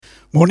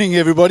Morning,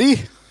 everybody.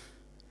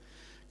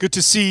 Good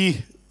to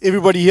see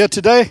everybody here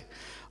today.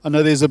 I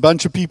know there's a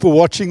bunch of people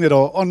watching that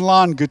are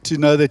online. Good to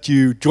know that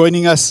you're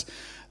joining us.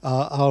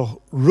 Our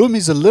room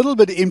is a little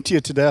bit emptier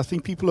today. I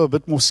think people are a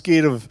bit more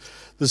scared of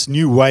this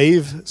new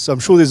wave, so I'm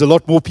sure there's a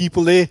lot more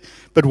people there.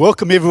 But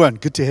welcome, everyone.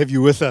 Good to have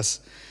you with us.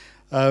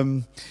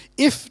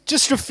 If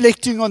just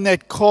reflecting on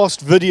that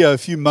cast video a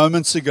few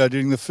moments ago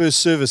during the first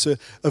service, a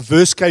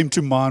verse came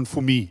to mind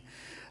for me.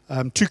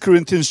 2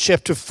 Corinthians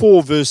chapter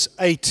 4, verse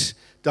 8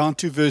 down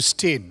to verse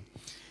 10.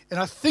 And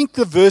I think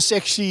the verse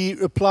actually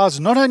applies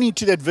not only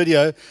to that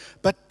video,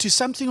 but to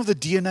something of the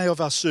DNA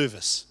of our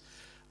service.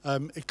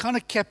 It kind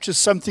of captures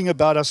something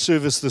about our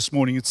service this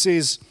morning. It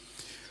says,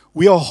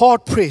 "We are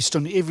hard pressed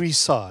on every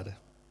side,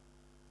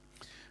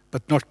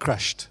 but not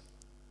crushed.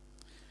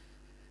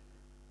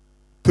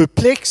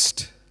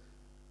 Perplexed,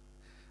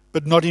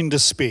 but not in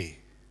despair.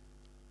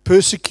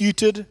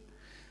 Persecuted,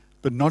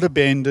 but not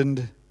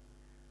abandoned.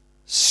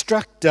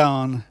 Struck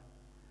down,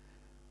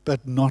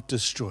 but not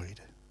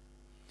destroyed."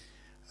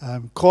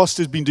 CAST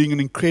has been doing an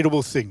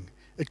incredible thing.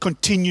 It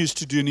continues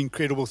to do an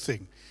incredible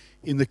thing.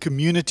 In the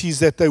communities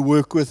that they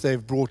work with,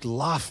 they've brought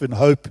life and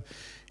hope.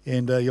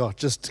 And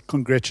just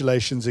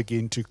congratulations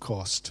again to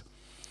CAST.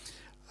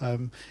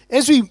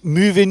 As we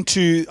move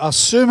into our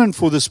sermon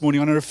for this morning,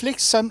 I want to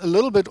reflect a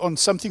little bit on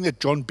something that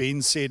John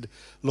Ben said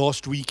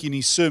last week in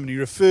his sermon. He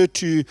referred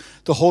to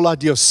the whole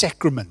idea of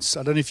sacraments.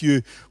 I don't know if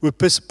you were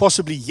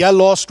possibly here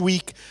last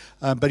week,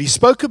 but he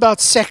spoke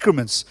about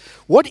sacraments.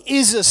 What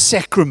is a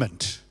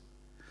sacrament?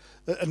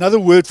 Another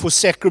word for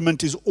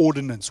sacrament is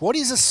ordinance. What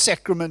is a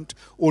sacrament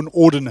or an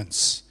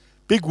ordinance?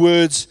 Big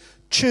words,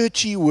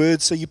 churchy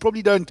words, so you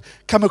probably don't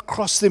come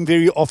across them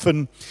very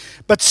often.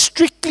 But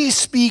strictly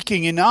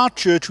speaking, in our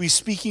church, we're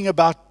speaking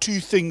about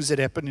two things that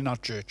happen in our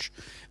church.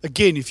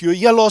 Again, if you were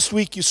here last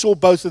week, you saw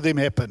both of them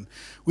happen.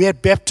 We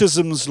had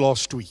baptisms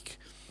last week,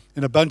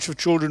 and a bunch of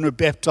children were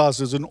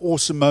baptized. It was an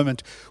awesome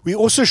moment. We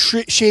also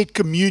shared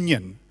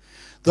communion.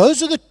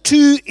 Those are the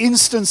two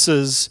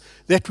instances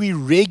that we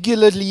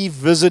regularly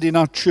visit in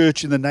our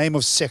church in the name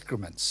of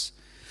sacraments.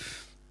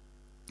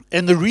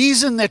 And the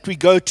reason that we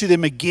go to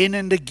them again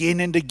and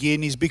again and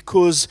again is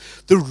because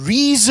the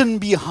reason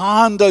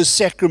behind those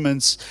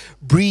sacraments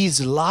breathes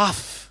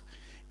life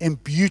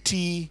and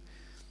beauty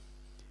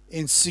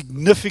and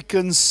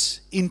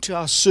significance into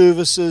our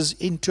services,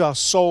 into our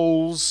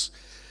souls.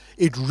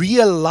 It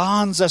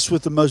realigns us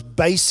with the most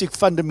basic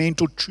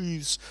fundamental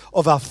truths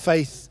of our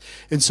faith.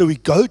 And so we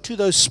go to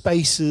those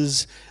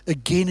spaces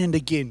again and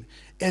again.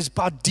 As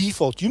by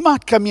default, you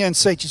might come here and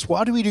say, just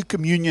why do we do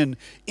communion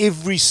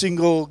every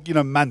single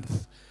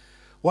month?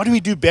 Why do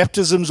we do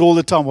baptisms all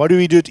the time? Why do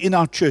we do it in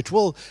our church?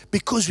 Well,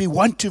 because we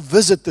want to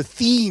visit the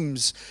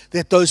themes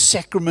that those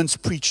sacraments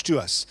preach to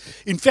us.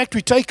 In fact,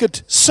 we take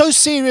it so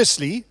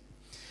seriously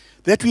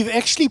that we've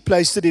actually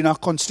placed it in our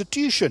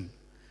constitution.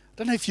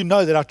 I don't know if you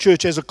know that our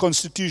church has a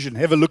constitution.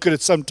 Have a look at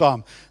it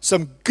sometime.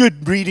 Some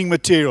good reading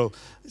material.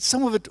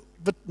 Some of it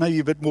maybe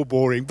a bit more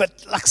boring,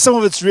 but some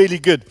of it's really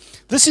good.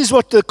 This is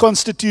what the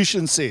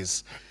Constitution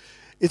says.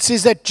 It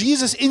says that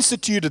Jesus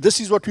instituted,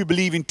 this is what we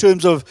believe in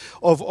terms of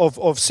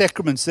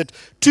sacraments, that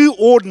two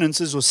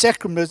ordinances or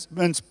sacraments,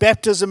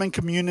 baptism and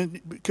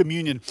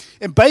communion,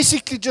 and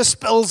basically just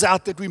spells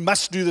out that we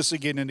must do this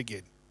again and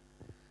again.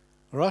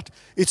 All right?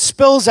 It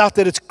spells out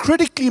that it's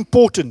critically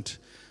important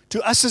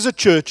to us as a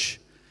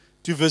church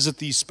to visit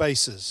these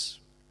spaces.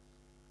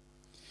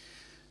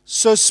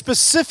 So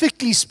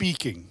specifically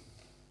speaking,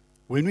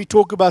 when we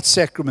talk about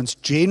sacraments,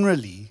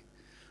 generally,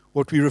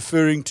 what we're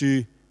referring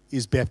to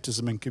is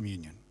baptism and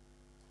communion.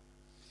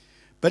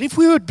 But if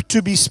we were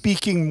to be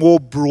speaking more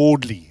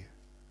broadly,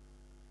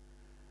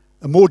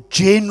 a more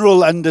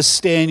general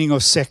understanding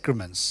of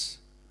sacraments,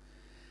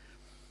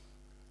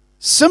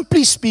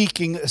 simply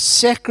speaking, a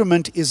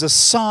sacrament is a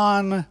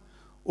sign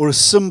or a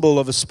symbol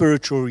of a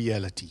spiritual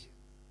reality.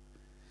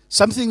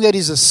 Something that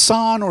is a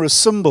sign or a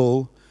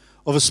symbol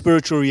of a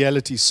spiritual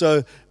reality.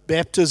 So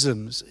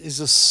baptisms is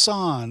a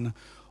sign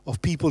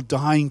of people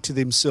dying to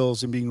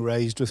themselves and being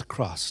raised with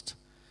Christ.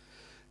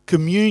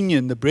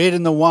 Communion, the bread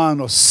and the wine,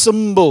 are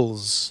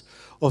symbols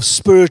of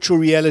spiritual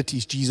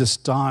realities. Jesus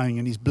dying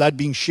and his blood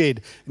being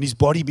shed and his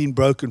body being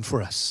broken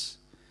for us.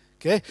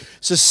 Okay?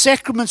 So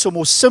sacraments are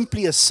more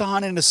simply a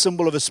sign and a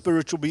symbol of a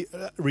spiritual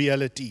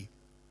reality.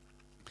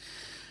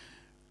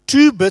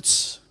 Two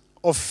bits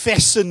of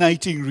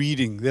fascinating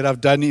reading that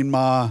I've done in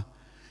my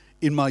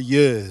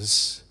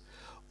years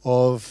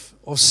of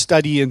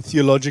study and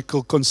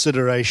theological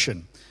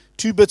consideration.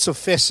 Two bits of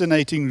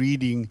fascinating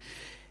reading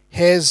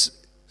has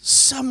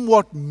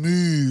somewhat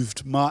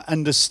moved my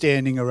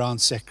understanding around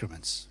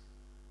sacraments.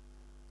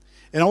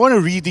 And I want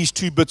to read these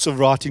two bits of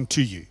writing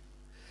to you.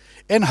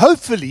 And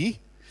hopefully,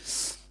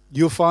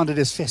 you'll find it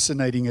as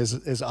fascinating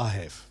as I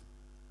have.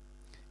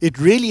 It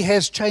really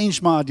has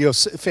changed my idea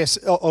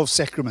of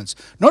sacraments.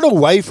 Not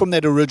away from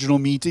that original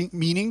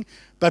meaning,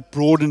 but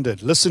broadened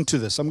it. Listen to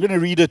this. I'm going to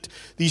read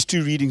these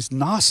two readings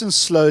nice and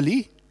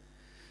slowly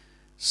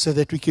so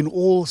that we can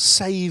all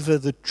savor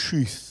the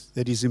truth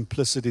that is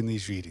implicit in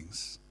these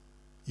readings.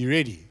 You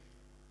ready?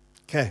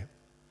 Okay.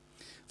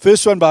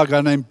 First one by a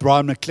guy named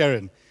Brian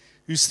McLaren,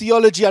 whose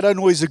theology I don't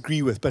always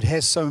agree with, but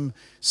has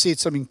said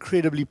some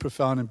incredibly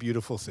profound and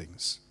beautiful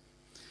things.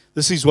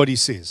 This is what he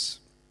says.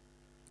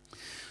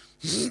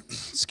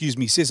 Excuse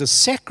me. He says, a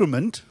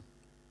sacrament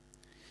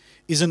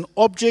is an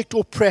object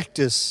or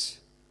practice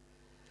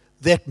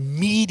that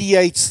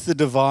mediates the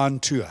divine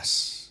to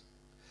us,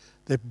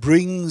 that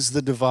brings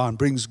the divine,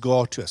 brings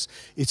God to us.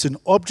 It's an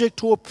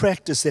object or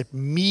practice that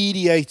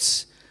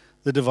mediates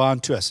the divine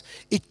to us.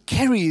 It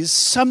carries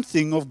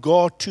something of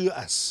God to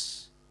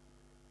us.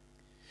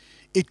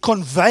 It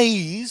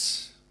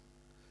conveys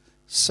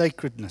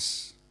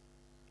sacredness.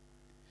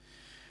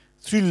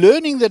 Through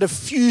learning that a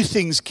few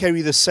things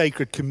carry the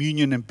sacred,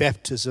 communion and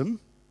baptism,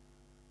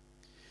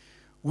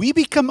 we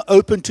become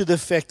open to the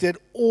fact that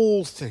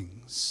all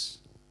things,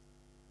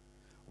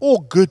 all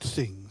good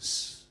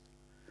things,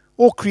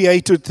 all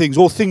created things,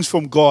 all things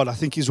from God, I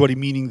think is what he's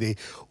meaning there,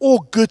 all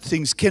good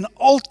things can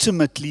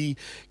ultimately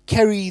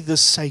carry the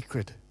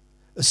sacred,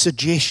 a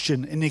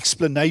suggestion, an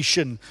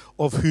explanation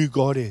of who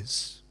God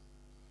is.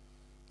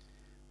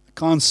 The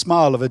kind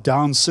smile of a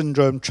Down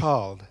syndrome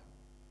child,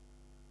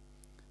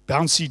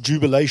 bouncy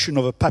jubilation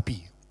of a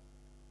puppy,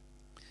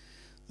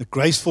 the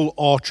graceful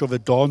arch of a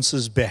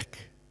dancer's back,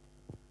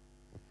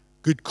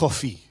 good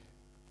coffee,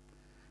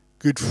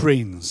 good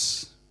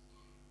friends.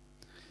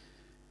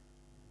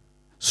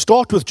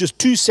 Start with just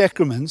 2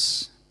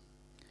 sacraments,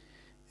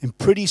 and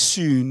pretty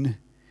soon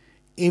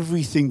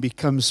everything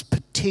becomes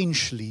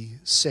potentially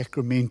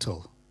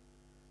sacramental,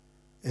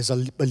 as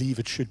I believe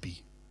it should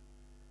be.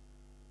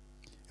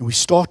 And we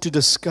start to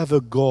discover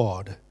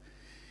God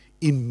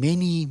in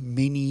many,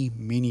 many,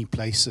 many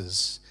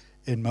places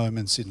and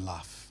moments in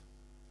life.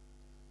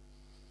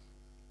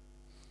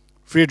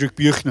 Friedrich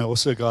Buechner,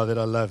 also a guy that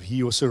I love,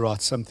 he also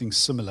writes something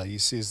similar. He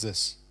says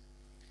this.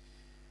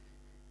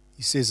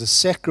 He says, a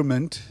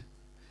sacrament,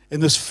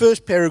 and this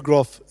first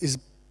paragraph is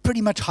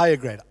pretty much higher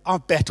grade. I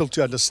battle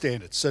to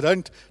understand it. So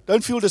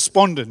don't feel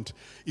despondent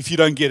if you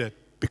don't get it,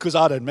 because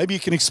I don't. Maybe you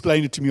can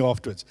explain it to me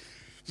afterwards.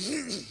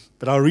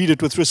 But I'll read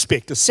it with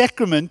respect. A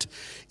sacrament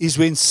is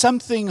when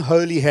something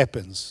holy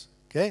happens.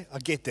 Okay? I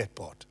get that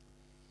part.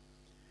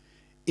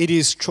 It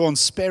is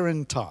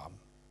transparent time.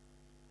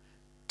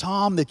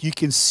 Time that you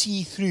can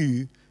see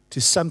through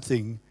to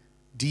something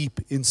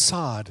deep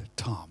inside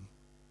time.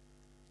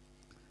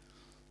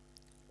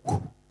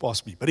 Whew,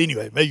 past me. But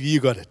anyway, maybe you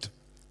got it.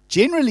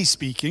 Generally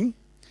speaking,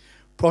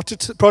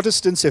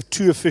 Protestants have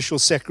 2 official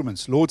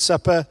sacraments, Lord's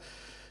Supper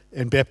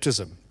and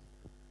baptism.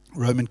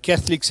 Roman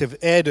Catholics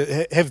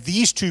have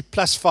these 2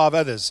 plus 5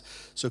 others.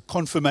 So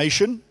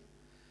confirmation,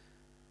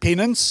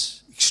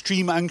 penance,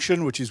 extreme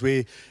unction, which is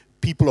where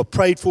people are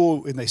prayed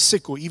for when they're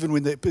sick, or even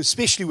when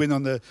especially when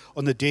on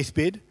the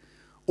deathbed,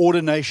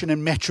 ordination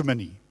and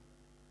matrimony.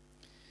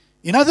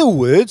 In other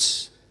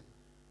words,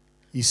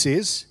 he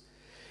says,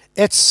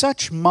 at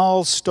such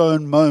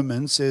milestone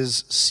moments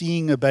as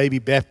seeing a baby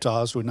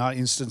baptized, or in our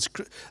instance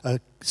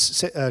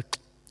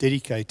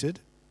dedicated,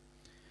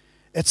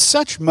 at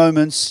such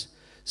moments,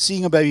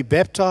 seeing a baby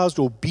baptized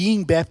or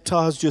being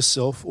baptized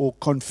yourself or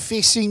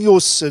confessing your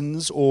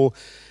sins or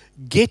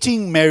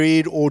getting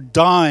married or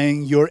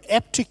dying, you're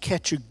apt to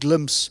catch a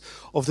glimpse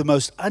of the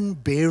most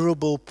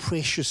unbearable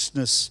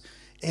preciousness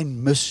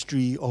and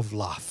mystery of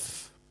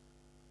life.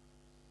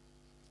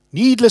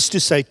 Needless to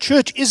say,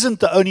 church isn't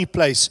the only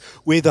place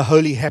where the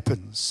holy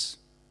happens.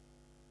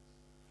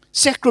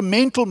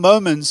 Sacramental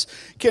moments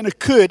can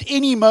occur at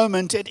any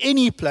moment, at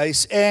any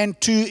place, and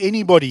to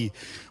anybody.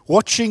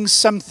 Watching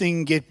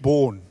something get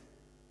born,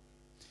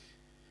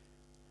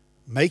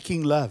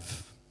 making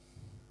love,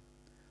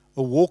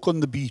 a walk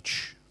on the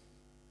beach,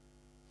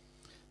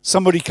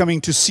 somebody coming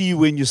to see you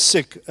when you're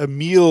sick, a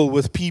meal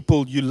with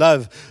people you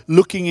love,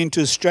 looking into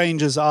a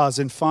stranger's eyes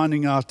and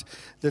finding out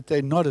that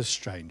they're not a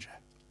stranger.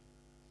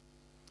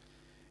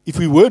 If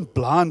we weren't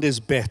blind as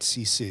bats,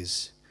 he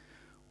says,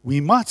 we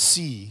might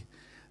see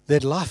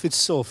that life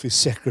itself is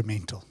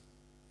sacramental,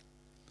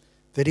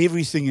 that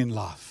everything in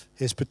life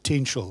has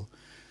potential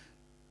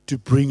to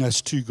bring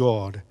us to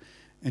God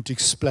and to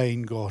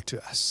explain God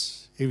to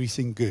us.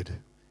 Everything good,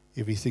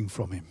 everything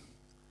from Him.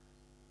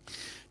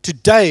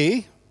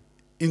 Today,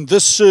 in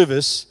this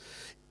service,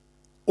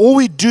 all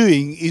we're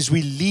doing is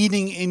we're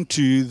leaning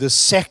into the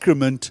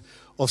sacrament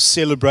of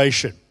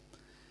celebration.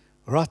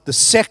 All right, the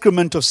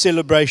sacrament of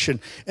celebration.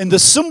 And the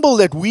symbol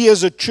that we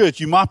as a church,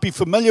 you might be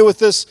familiar with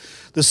this,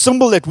 the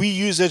symbol that we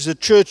use as a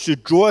church to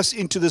draw us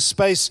into this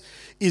space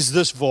is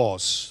this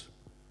vase.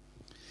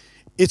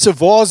 It's a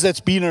vase that's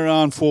been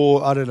around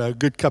for, I don't know, a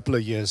good couple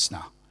of years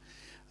now.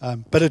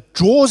 But it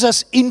draws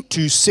us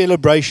into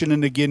celebration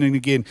and again and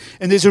again.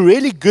 And there's a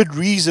really good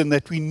reason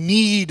that we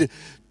need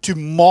to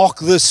mark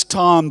this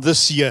time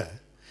this year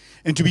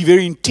and to be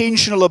very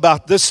intentional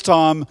about this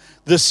time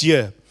this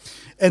year.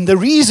 And the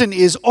reason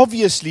is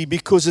obviously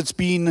because it's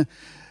been,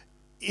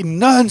 in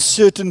no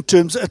uncertain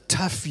terms, a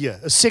tough year,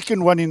 a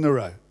second one in a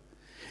row.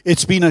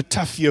 It's been a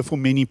tough year for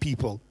many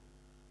people.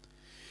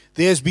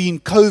 There's been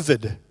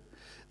COVID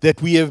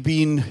that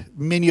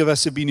many of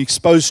us have been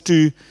exposed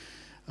to.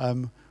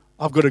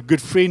 I've got a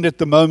good friend at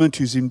the moment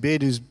who's in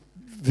bed, who's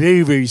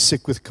very, very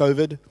sick with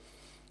COVID.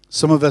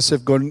 Some of us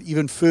have gone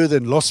even further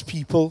and lost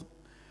people.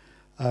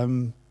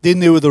 Then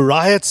there were the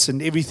riots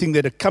and everything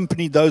that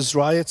accompanied those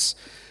riots.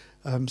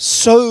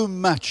 So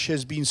much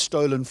has been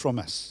stolen from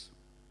us.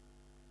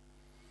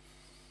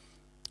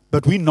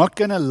 But we're not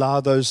going to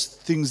allow those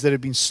things that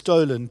have been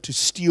stolen to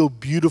steal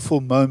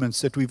beautiful moments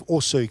that we've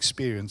also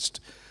experienced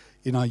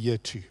in our year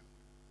 2.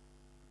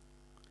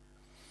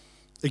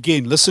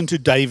 Again, listen to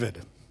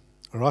David,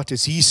 all right,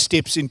 as he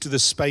steps into the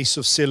space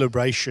of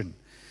celebration.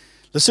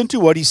 Listen to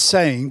what he's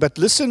saying, but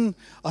listen,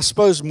 I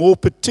suppose, more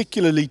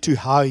particularly to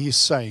how he's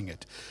saying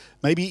it.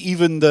 Maybe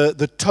even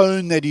the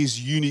tone that he's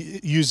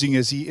using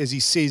as he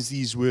says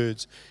these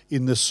words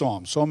in the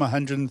psalm. Psalm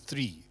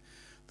 103,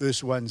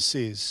 verse 1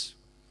 says,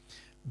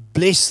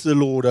 "Bless the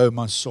Lord, O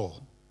my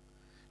soul,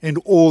 and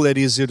all that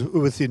is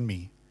within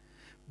me.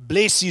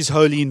 Bless his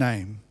holy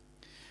name.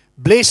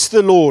 Bless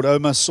the Lord, O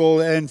my soul,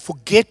 and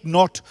forget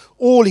not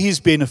all his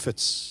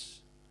benefits."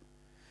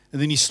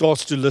 And then he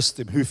starts to list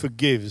them: who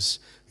forgives,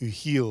 who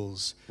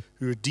heals,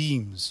 who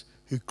redeems,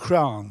 who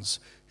crowns,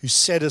 who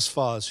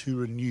satisfies, who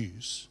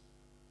renews.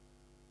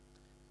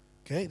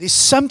 Okay, there's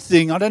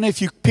something, I don't know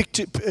if you picked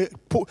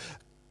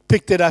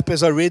it up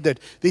as I read that.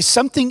 There's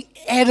something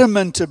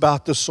adamant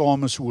about the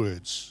psalmist's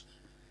words.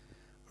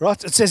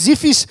 Right? It's as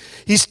if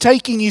he's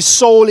taking his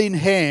soul in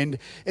hand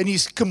and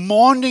he's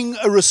commanding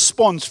a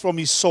response from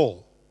his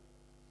soul.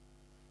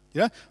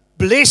 Yeah?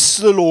 Bless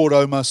the Lord,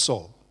 O my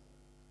soul.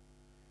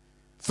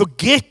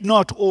 Forget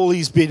not all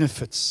his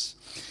benefits.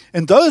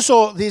 And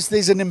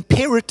there's an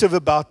imperative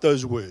about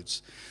those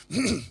words.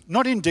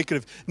 Not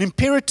indicative. An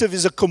imperative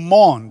is a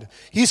command.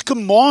 He's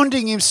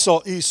commanding his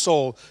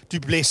soul to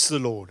bless the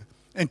Lord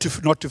and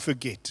not to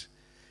forget.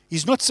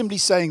 He's not simply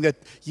saying that,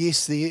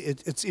 yes,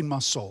 it's in my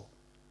soul.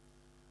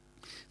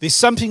 There's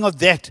something of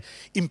that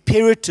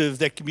imperative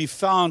that can be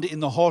found in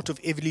the heart of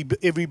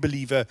every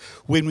believer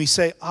when we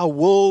say, I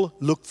will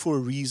look for a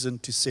reason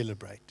to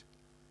celebrate.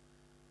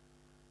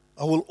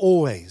 I will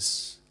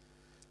always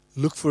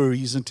look for a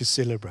reason to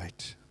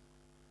celebrate.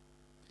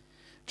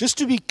 Just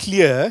to be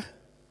clear,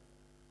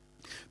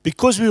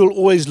 because we will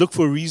always look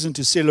for a reason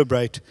to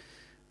celebrate,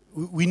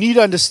 we need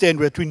to understand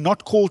that we're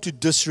not called to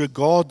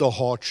disregard the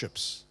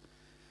hardships.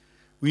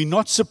 We're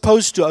not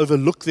supposed to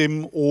overlook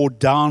them or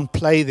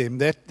downplay them.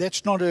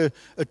 That's not a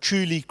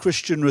truly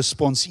Christian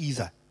response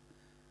either.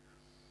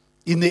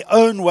 In their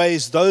own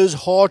ways, those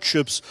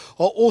hardships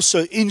are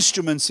also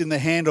instruments in the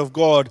hand of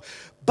God.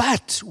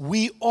 But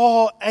we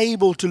are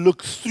able to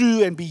look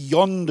through and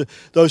beyond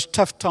those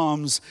tough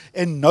times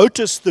and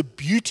notice the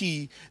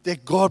beauty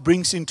that God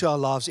brings into our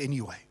lives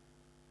anyway,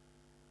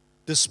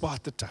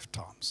 despite the tough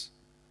times.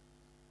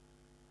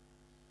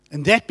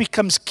 And that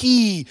becomes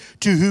key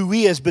to who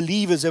we as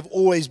believers have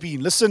always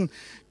been. Listen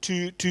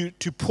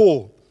to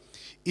Paul.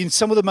 In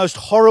some of the most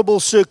horrible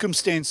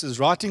circumstances,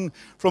 writing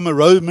from a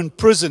Roman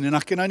prison, and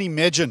I can only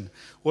imagine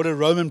what a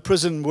Roman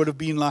prison would have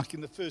been like in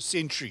the first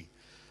century.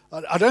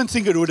 I don't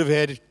think it would have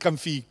had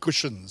comfy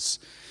cushions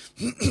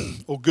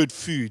or good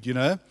food,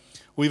 or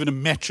even a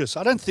mattress.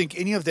 I don't think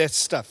any of that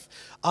stuff,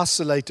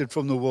 isolated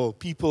from the world,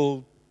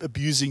 people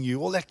abusing you,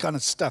 all that kind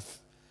of stuff.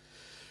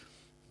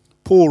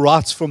 Paul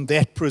writes from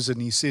that prison,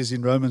 he says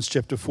in Romans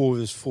chapter 4,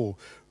 verse 4,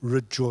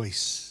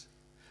 rejoice.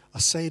 I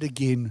say it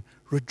again,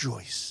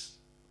 rejoice.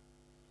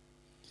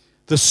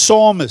 The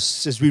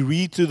psalmists, as we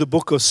read through the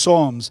book of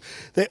Psalms,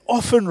 they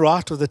often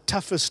write of the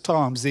toughest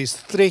times. There's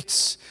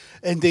threats,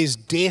 and there's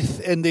death,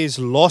 and there's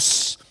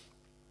loss.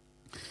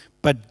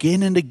 But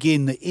again and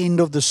again, the end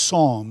of the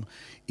psalm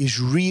is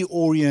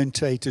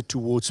reorientated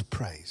towards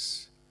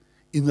praise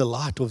in the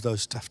light of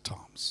those tough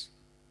times.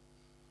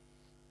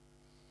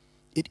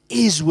 It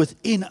is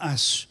within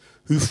us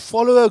who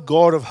follow a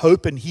God of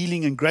hope and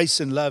healing and grace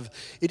and love.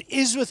 It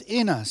is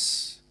within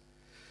us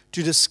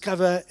to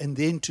discover and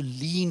then to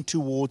lean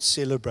towards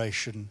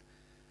celebration,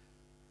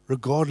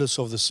 regardless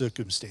of the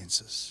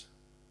circumstances.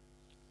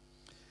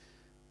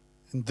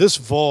 And this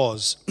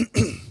vase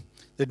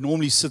that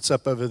normally sits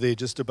up over there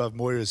just above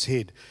Moira's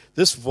head,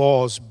 this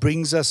vase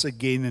brings us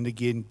again and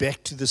again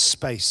back to the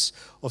space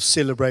of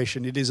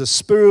celebration. It is a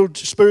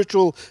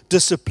spiritual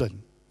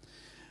discipline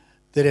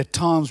that at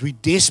times we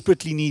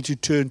desperately need to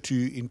turn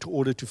to in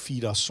order to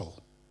feed our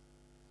soul.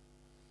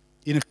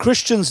 In a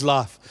Christian's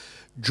life,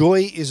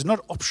 joy is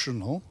not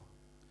optional.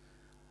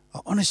 I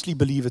honestly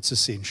believe it's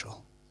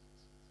essential.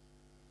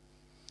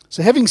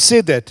 So having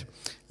said that,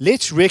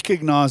 let's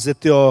recognize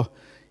that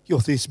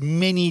there's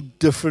many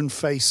different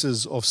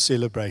faces of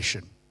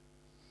celebration.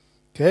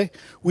 Okay?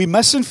 We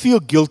mustn't feel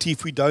guilty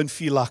if we don't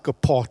feel like a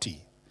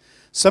party.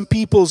 Some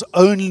people's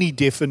only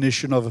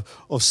definition of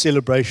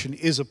celebration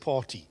is a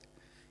party.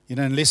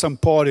 Unless I'm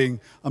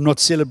partying, I'm not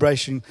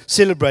celebrating.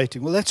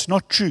 Well, that's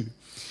not true.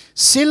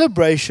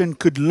 Celebration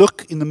could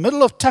look, in the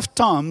middle of tough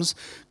times,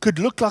 could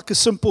look like a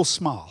simple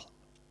smile.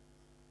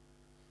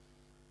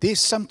 There's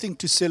something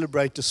to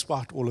celebrate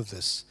despite all of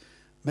this.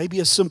 Maybe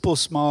a simple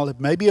smile,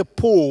 maybe a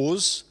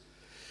pause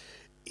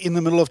in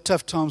the middle of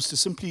tough times to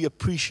simply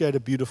appreciate a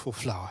beautiful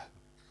flower.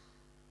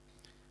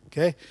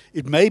 Okay?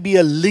 It may be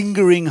a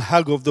lingering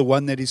hug of the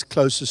one that is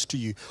closest to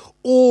you.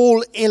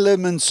 All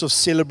elements of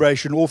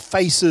celebration, all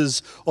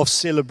faces of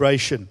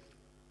celebration.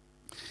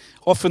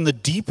 Often the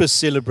deepest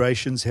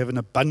celebrations have an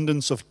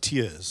abundance of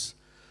tears.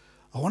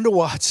 I wonder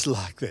why it's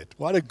like that.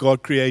 Why did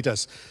God create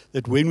us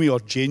that when we are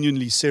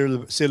genuinely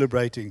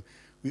celebrating,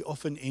 we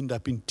often end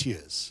up in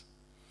tears?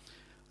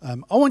 I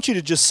want you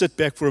to just sit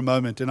back for a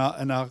moment, and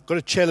I've got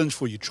a challenge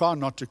for you. Try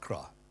not to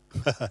cry.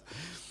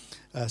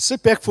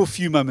 Sit back for a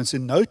few moments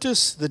and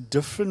notice the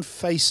different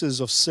faces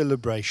of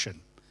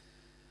celebration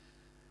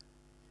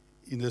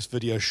in this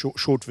video,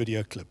 short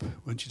video clip. Why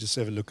don't you just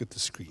have a look at the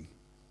screen?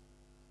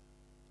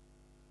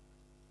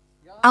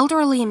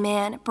 Elderly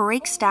man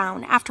breaks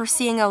down after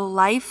seeing a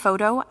live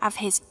photo of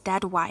his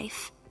dead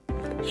wife.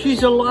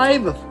 She's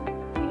alive.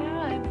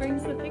 Yeah, it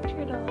brings the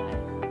picture to life.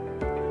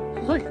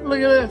 Look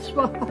at that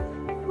smile.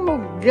 Oh,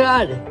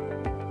 God.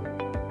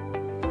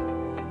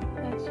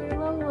 That's your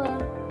Lola.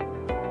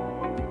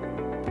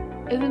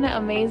 Isn't it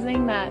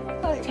amazing that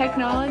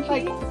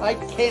technology? I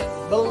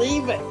can't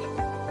believe it.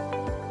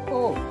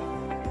 Oh.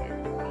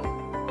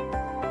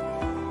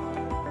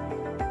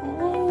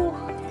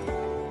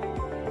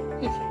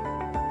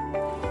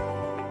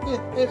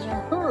 It's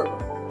her.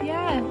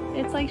 Yeah,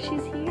 it's like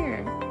she's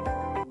here.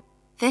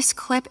 This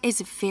clip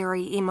is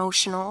very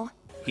emotional.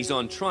 He's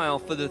on trial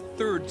for the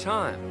third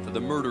time for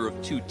the murder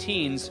of 2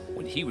 teens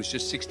when he was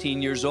just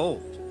 16 years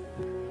old.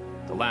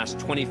 The last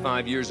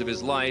 25 years of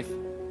his life,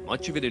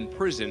 much of it in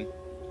prison,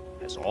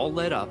 has all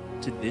led up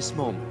to this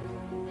moment.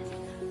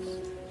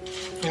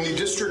 In the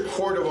District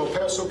Court of El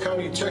Paso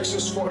County,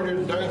 Texas,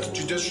 409th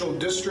Judicial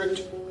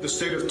District, the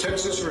State of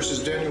Texas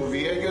versus Daniel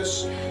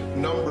Villegas,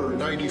 number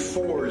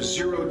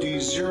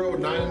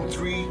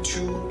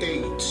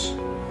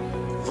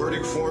 94-0D09328.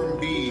 Verdict Form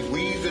B.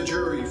 We, the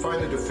jury,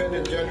 find the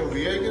defendant Daniel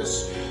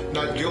Villegas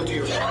not guilty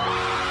of...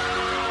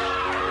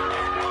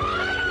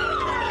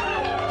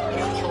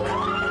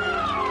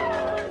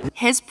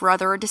 His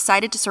brother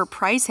decided to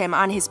surprise him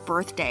on his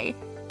birthday,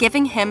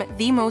 giving him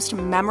the most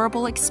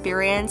memorable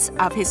experience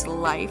of his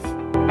life.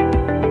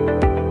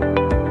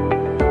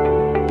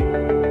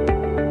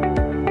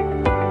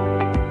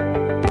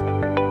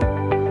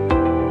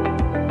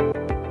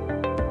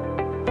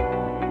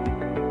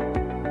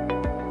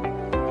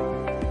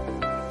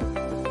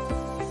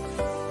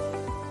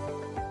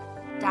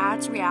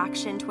 Dad's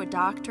reaction to a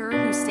doctor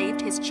who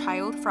saved his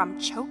child from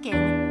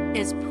choking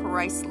is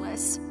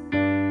priceless.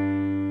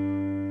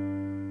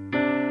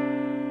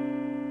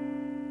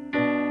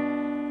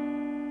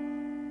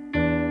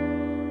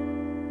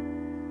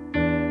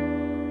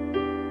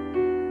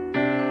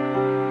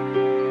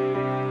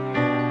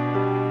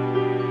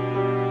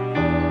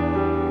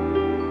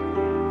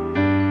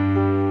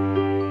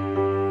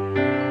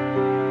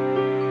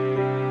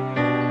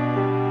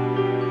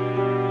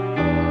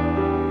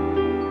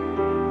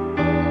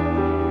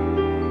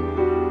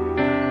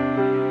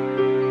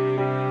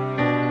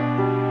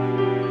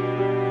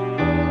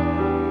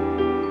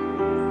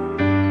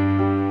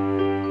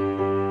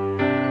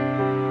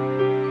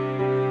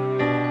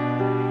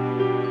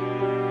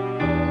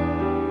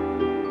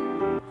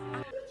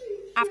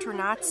 After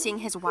not seeing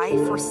his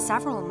wife for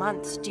several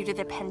months due to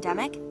the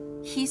pandemic,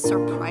 he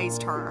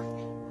surprised her.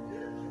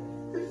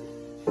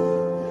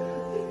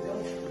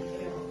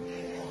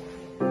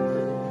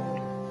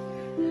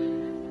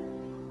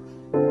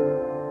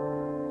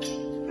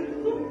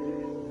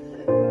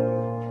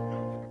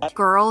 A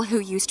girl who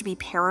used to be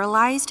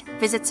paralyzed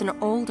visits an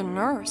old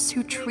nurse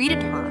who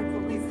treated her.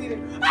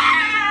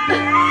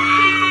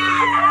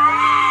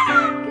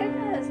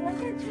 Goodness,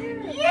 look at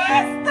you.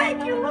 Yes,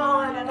 thank you,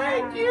 Lord.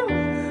 Thank you.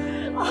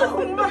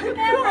 Oh my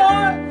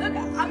God. Look,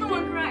 I'm the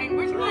one crying.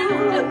 Where's your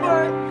Oh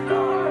my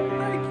God.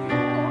 Thank you,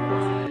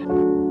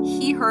 Lord.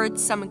 He heard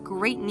some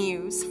great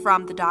news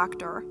from the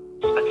doctor.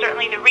 But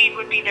certainly the read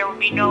would be there would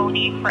be no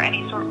need for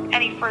any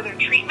further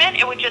treatment.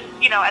 It would just,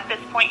 at this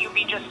point you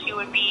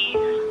would be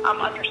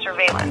under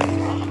surveillance.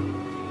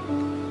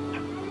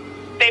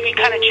 They'd be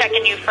kind of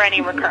checking you for any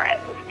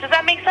recurrence. Does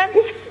that make sense?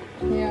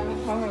 Yeah,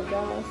 oh my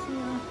gosh,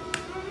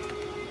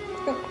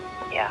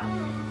 Yeah.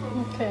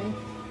 Okay.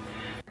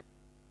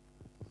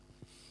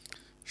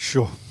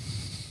 Sure.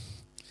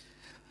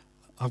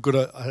 I've got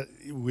a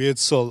weird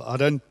soul. I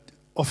don't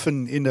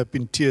often end up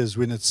in tears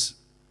when it's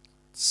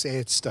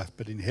sad stuff,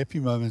 but in happy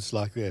moments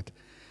like that,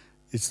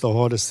 it's the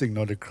hardest thing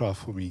not to cry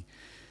for me.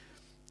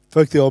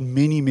 Folk, there are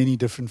many, many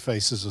different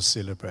faces of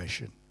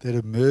celebration that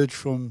emerge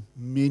from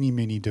many,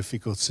 many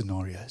difficult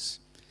scenarios.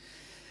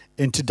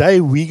 And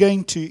today we're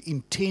going to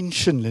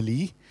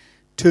intentionally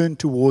turn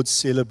towards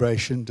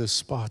celebration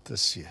despite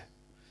this year.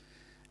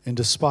 And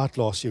despite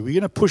last year, we're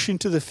going to push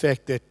into the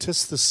fact that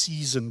 'tis the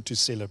season to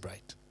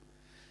celebrate.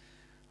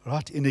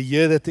 Right? In a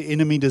year that the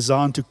enemy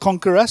designed to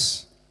conquer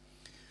us,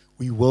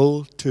 we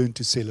will turn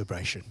to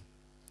celebration.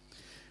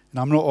 And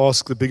I'm going to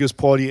ask the biggest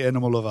party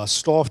animal of our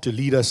staff to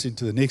lead us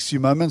into the next few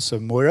moments. So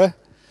Moira,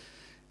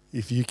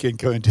 if you can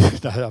go into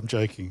it. No, I'm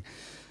joking.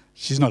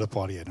 She's not a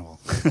party animal.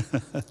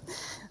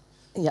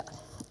 Yeah,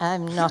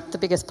 I'm not the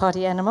biggest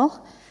party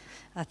animal.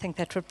 I think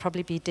that would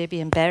probably be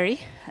Debbie and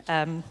Barry.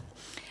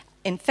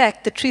 In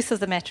fact, the truth of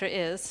the matter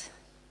is,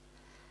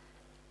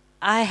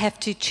 I have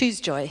to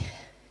choose joy,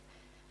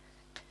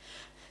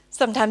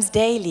 sometimes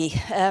daily.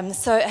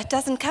 So it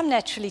doesn't come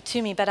naturally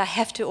to me, but I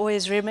have to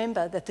always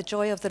remember that the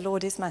joy of the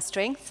Lord is my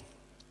strength,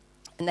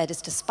 and that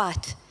is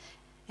despite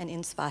and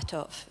in spite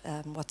of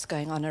what's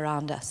going on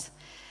around us.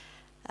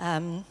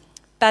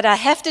 But I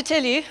have to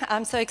tell you,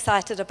 I'm so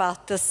excited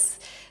about this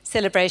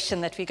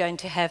celebration that we're going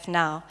to have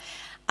now.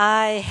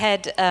 I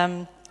had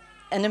an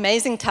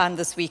amazing time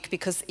this week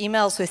because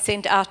emails were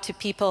sent out to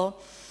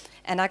people,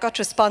 and I got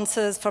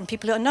responses from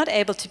people who are not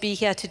able to be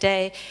here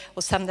today,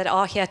 or some that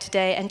are here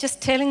today, and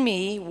just telling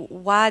me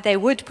why they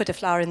would put a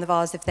flower in the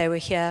vase if they were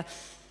here.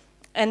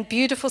 And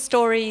beautiful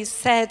stories,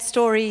 sad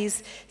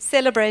stories,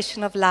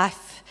 celebration of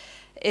life.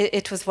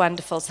 It was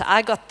wonderful. So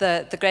I got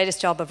the greatest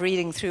job of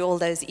reading through all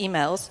those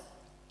emails.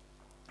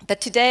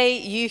 But today,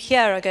 you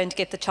here are going to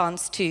get the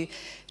chance to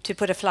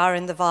put a flower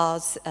in the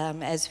vase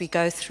as we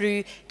go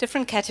through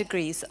different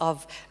categories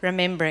of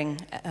remembering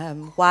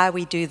why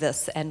we do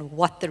this and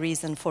what the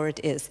reason for it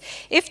is.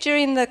 If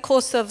during the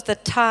course of the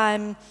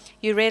time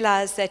you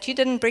realize that you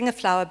didn't bring a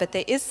flower, but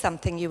there is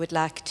something you would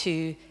like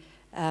to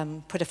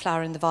put a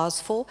flower in the vase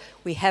for,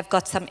 we have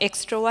got some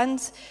extra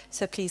ones,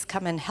 so please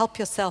come and help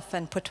yourself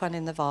and put one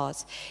in the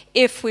vase.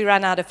 If we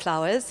run out of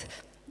flowers,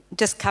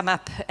 just come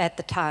up at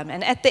the time.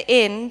 And at the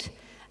end,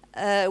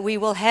 we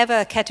will have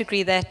a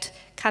category that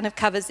kind of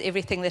covers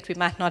everything that we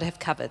might not have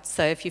covered.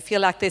 So if you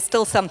feel like there's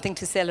still something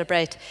to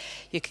celebrate,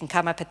 you can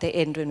come up at the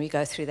end when we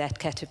go through that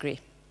category.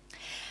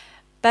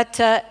 But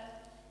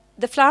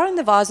the flower in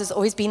the vase has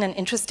always been an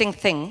interesting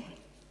thing,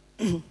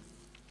 and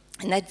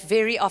that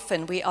very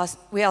often we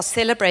are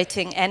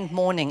celebrating and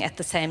mourning at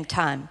the same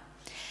time.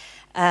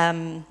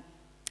 And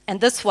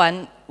this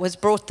one was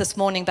brought this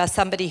morning by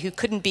somebody who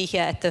couldn't be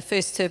here at the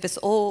first service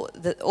or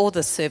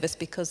this service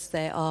because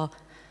they are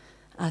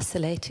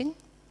isolating.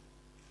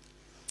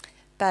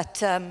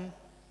 But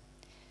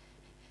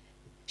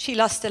she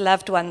lost a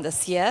loved one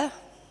this year,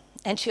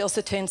 and she also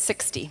turned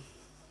 60.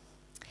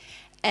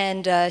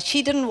 And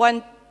she didn't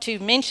want to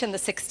mention the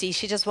 60,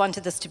 she just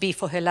wanted this to be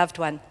for her loved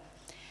one.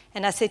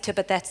 And I said to her,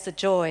 but that's the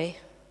joy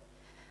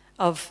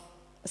of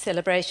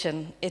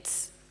celebration.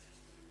 It's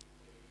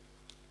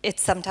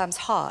sometimes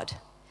hard.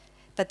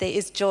 But there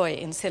is joy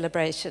in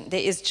celebration.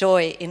 There is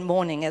joy in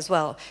mourning as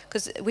well.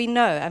 Because we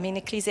know, I mean,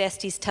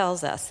 Ecclesiastes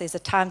tells us there's a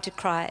time to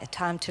cry, a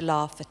time to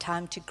laugh, a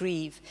time to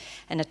grieve,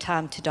 and a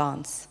time to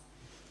dance.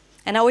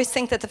 And I always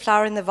think that the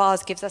flower in the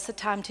vase gives us a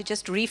time to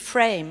just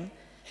reframe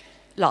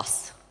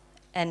loss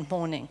and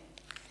mourning.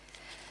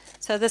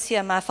 So this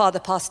year, my father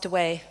passed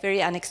away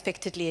very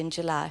unexpectedly in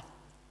July.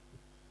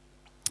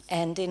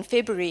 And in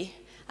February,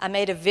 I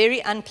made a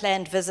very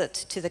unplanned visit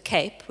to the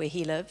Cape, where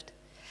he lived.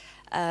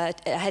 I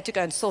had to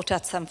go and sort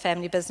out some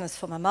family business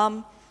for my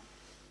mom,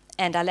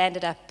 and I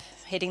landed up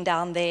heading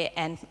down there,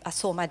 and I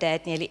saw my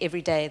dad nearly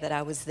every day that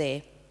I was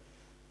there.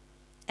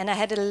 And I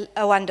had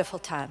a wonderful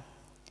time.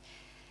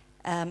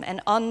 And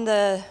on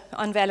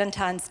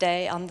Valentine's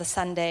Day, on the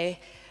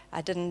Sunday,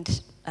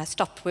 I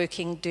stopped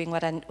working, doing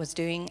what I was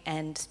doing,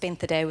 and spent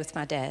the day with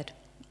my dad.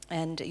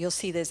 And you'll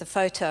see there's a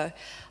photo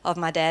of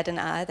my dad and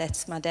I,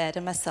 that's my dad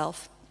and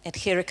myself, at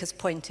Gericus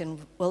Point in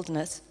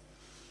Wilderness.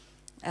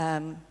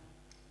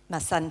 My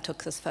son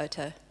took this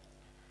photo.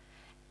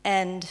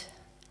 And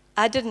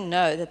I didn't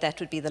know that that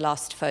would be the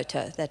last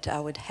photo that I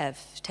would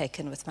have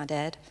taken with my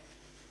dad.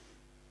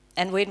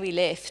 And when we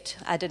left,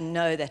 I didn't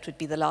know that would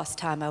be the last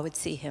time I would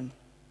see him.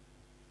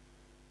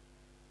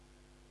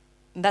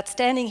 But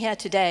standing here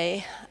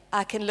today,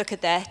 I can look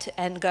at that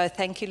and go,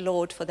 thank you,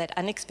 Lord, for that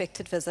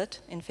unexpected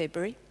visit in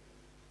February.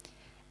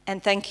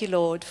 And thank you,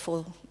 Lord,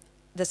 for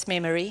this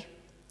memory,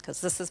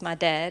 because this is my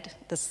dad.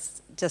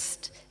 This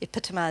just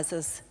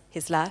epitomizes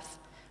his life.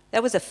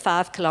 That was a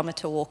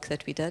 5-kilometer walk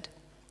that we did.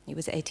 He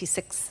was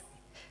 86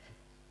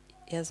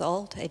 years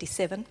old,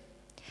 87.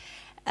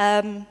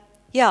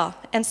 Yeah,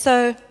 and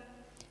so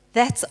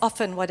that's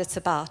often what it's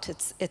about.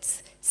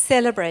 It's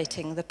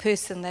celebrating the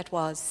person that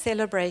was,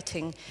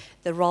 celebrating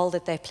the role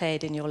that they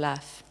played in your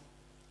life.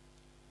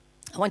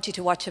 I want you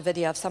to watch a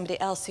video of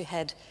somebody else who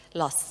had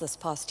lost this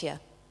past year.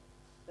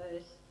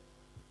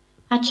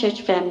 Our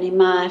church family,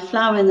 my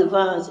flower in the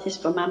vase is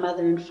for my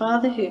mother and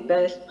father, who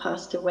both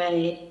passed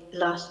away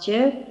last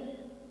year.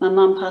 My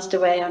mom passed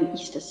away on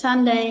Easter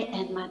Sunday,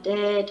 and my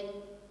dad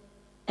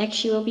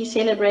actually will be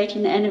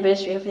celebrating the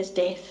anniversary of his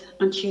death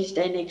on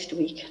Tuesday next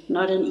week.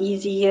 Not an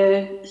easy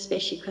year,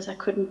 especially because I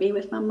couldn't be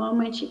with my mom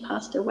when she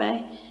passed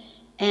away.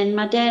 And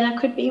my dad, I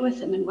could be with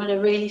him, and what a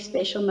really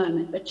special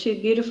moment. But two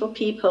beautiful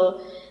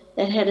people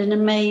that had an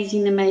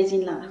amazing,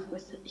 amazing life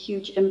with a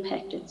huge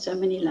impact in so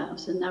many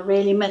lives. And I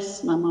really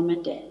miss my mom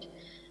and dad.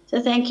 So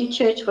thank you,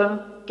 church,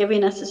 for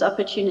giving us this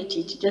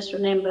opportunity to just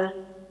remember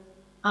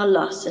our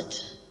loss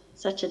at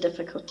such a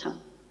difficult time.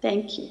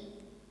 Thank you.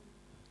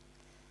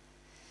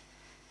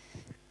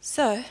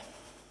 So,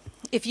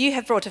 if you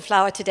have brought a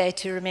flower today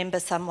to remember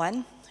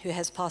someone who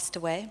has passed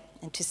away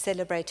and to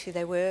celebrate who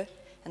they were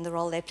and the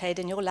role they played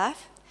in your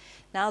life,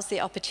 Now's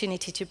the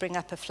opportunity to bring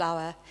up a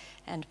flower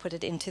and put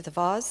it into the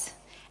vase.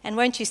 And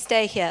won't you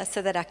stay here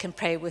so that I can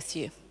pray with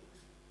you?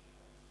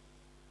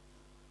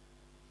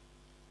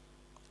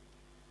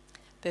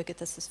 Birgit,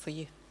 this is for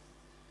you.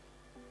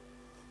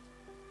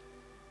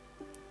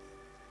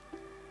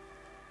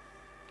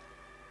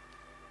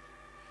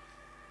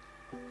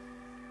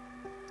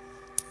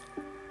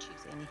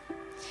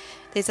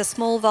 There's a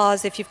small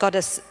vase if you've got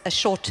a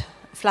short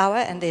flower,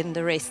 and then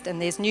the rest.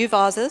 And there's new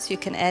vases. You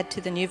can add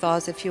to the new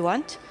vase if you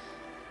want.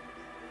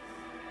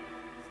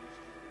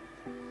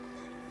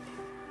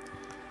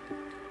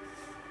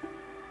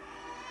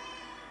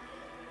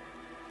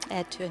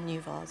 Add to a new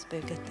vase,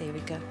 Birgit. There we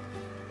go.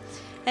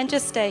 And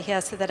just stay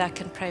here so that I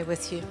can pray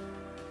with you.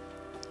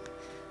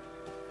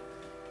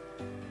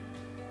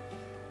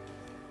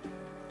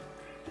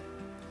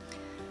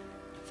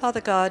 Father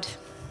God,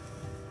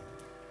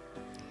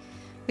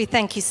 we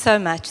thank you so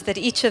much that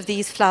each of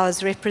these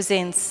flowers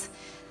represents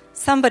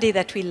somebody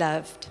that we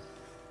loved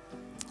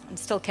and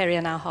still carry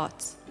in our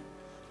hearts.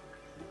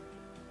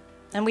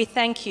 And we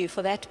thank you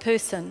for that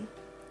person,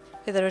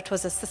 whether it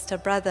was a sister,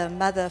 brother,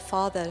 mother,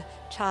 father,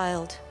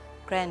 child,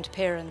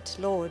 grandparent,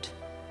 Lord.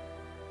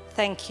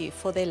 Thank you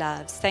for their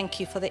lives. Thank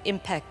you for the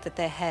impact that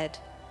they had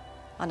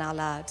on our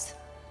lives.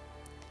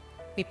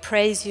 We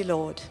praise you,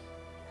 Lord,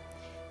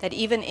 that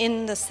even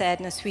in the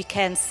sadness we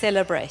can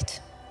celebrate.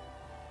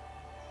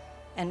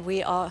 And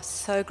we are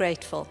so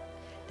grateful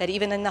that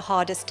even in the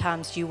hardest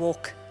times you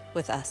walk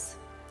with us.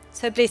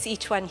 So bless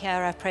each one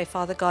here, I pray,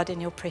 Father God, in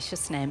your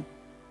precious name.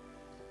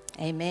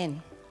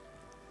 Amen.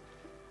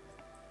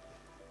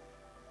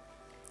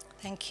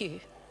 Thank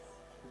you.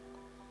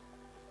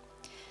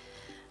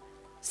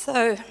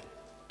 So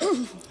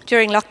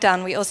during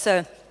lockdown, we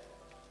also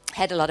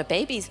had a lot of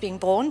babies being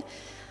born. I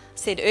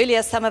said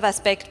earlier, some of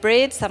us baked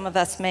bread, some of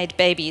us made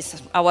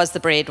babies. I was the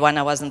bread one,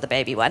 I wasn't the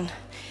baby one.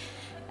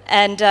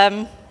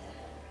 And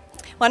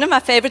one of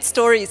my favorite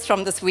stories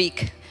from this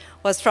week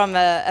was from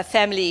a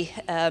family,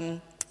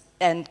 and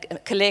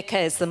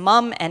Kaleka is the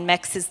mom and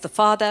Max is the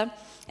father,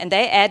 and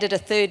they added a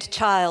third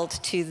child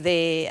to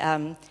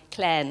their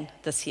clan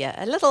this year,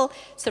 a little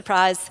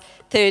surprise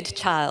third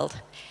child.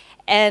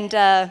 And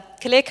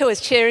Kaleka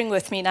was sharing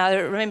with me, now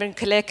remembering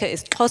Kaleka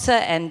is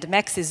Xhosa and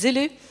Max is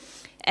Zulu,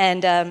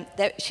 and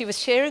she was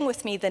sharing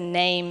with me the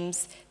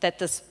names that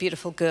this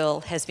beautiful girl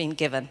has been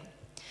given.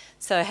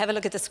 So have a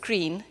look at the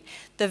screen.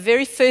 The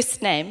very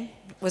first name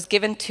was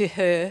given to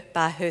her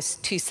by her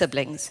two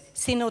siblings.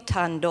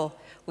 Sinothando,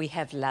 we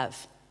have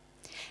love.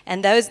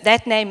 And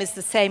that name is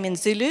the same in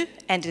Zulu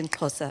and in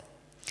Xhosa.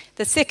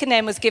 The second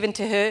name was given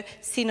to her,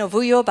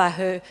 Sinovuyo, by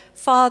her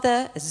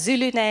father, a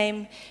Zulu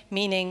name,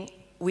 meaning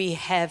we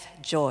have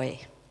joy.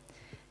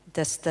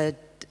 That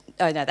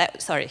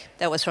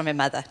was from her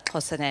mother,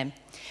 Xhosa name.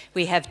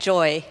 We have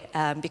joy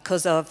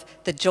because of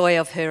the joy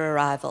of her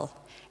arrival.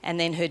 And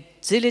then her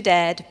Zulu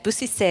dad,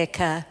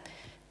 Busiseka,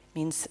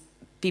 means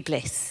be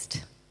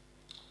blessed.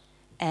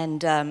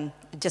 And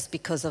just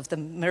because of the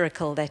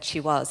miracle that she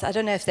was. I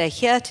don't know if they're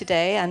here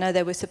today. I know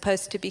they were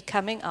supposed to be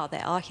coming. Oh,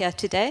 they are here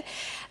today.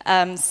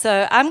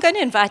 So I'm going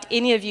to invite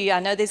any of you. I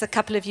know there's a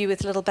couple of you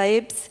with little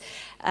babes.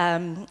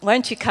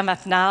 Won't you come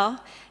up now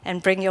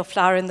and bring your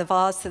flower in the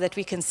vase so that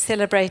we can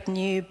celebrate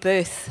new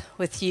birth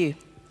with you.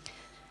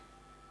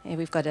 Here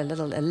we've got a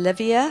little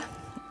Olivia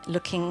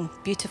looking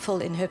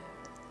beautiful in her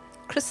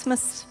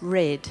Christmas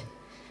red.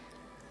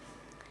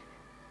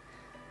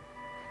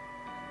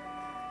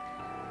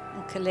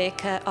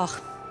 Kaleka,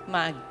 oh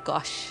my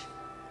gosh,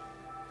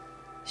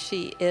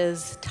 she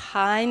is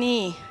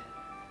tiny.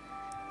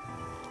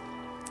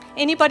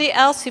 Anybody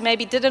else who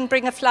maybe didn't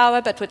bring a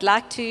flower but would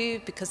like to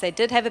because they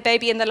did have a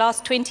baby in the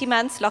last 20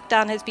 months?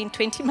 Lockdown has been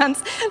 20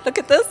 months. Look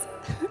at this.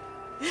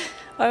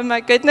 Oh my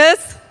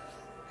goodness.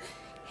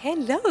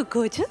 Hello,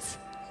 gorgeous.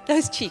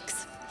 Those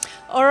cheeks.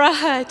 All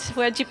right,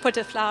 where'd you put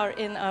a flower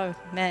in? Oh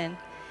man.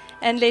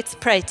 And let's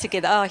pray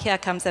together. Oh, here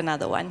comes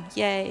another one.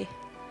 Yay.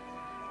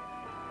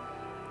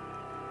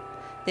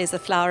 There's a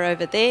flower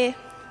over there.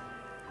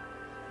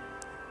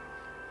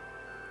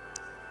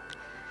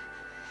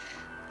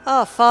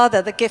 Oh,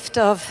 Father, the gift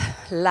of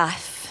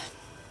life.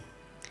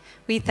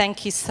 We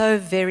thank you so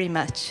very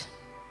much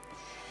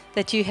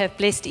that you have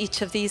blessed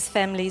each of these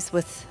families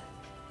with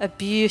a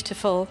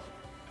beautiful,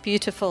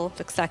 beautiful,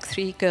 looks like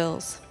 3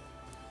 girls.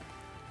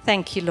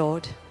 Thank you,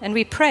 Lord. And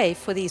we pray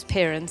for these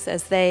parents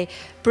as they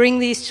bring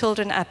these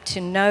children up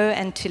to know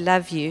and to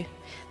love you,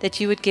 that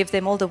you would give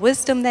them all the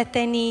wisdom that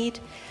they need.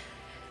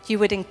 You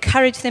would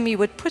encourage them. You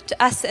would put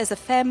us as a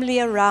family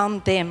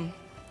around them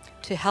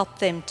to help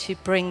them to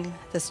bring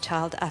this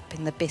child up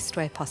in the best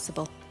way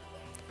possible.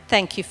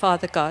 Thank you,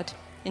 Father God,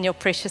 in your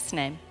precious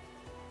name.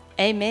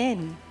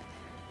 Amen.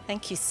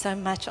 Thank you so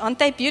much. Aren't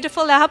they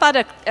beautiful? How about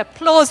an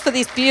applause for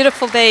these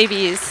beautiful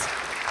babies?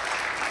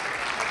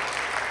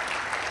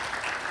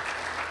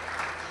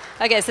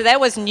 Okay, so that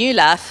was new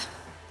life.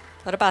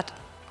 What about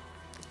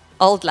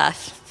old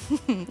life?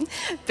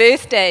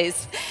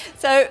 Birthdays.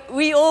 So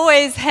we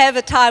always have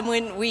a time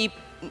when we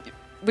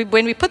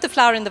when we put the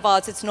flower in the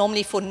vase, it's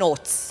normally for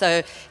noughts.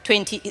 So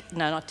 20,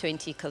 no, not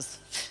 20, because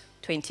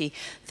 20,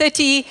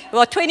 30,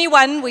 well,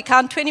 21, we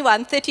count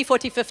 21, 30,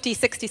 40, 50,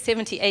 60,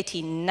 70,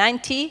 80,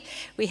 90.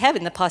 We have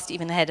in the past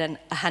even had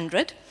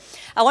 100.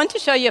 I want to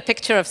show you a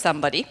picture of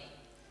somebody.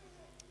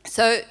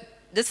 So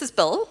this is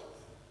Bill.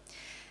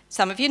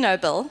 Some of you know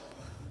Bill.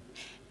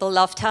 Bill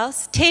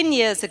Lofthouse. 10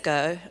 years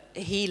ago,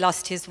 he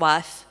lost his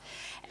wife.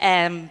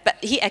 But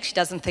he actually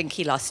doesn't think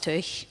he lost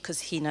her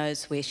because he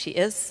knows where she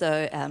is,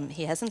 so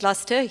he hasn't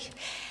lost her.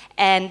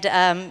 And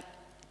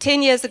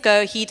 10 years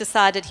ago, he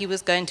decided he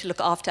was going to look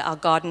after our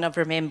Garden of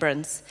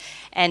Remembrance.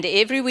 And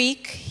every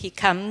week, he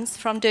comes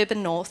from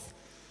Durban North,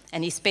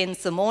 and he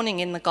spends the morning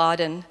in the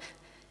garden,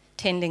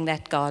 tending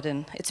that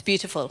garden. It's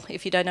beautiful.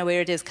 If you don't know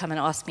where it is, come and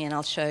ask me, and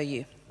I'll show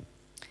you.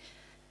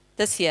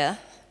 This year,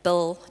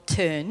 Bill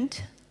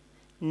turned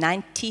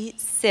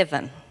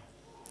 97.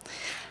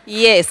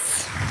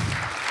 Yes.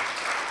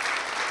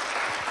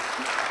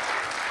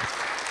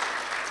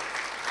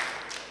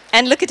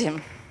 And look at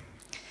him.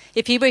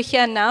 If he were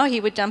here now,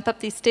 he would jump up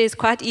these stairs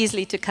quite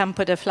easily to come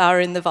put a flower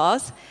in the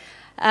vase.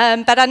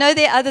 But I know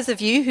there are others of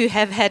you who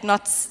have had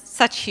not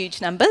such huge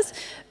numbers.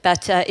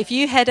 But if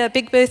you had a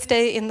big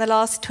birthday in the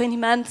last 20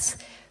 months,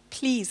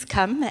 please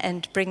come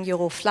and bring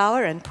your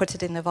flower and put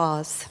it in the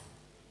vase.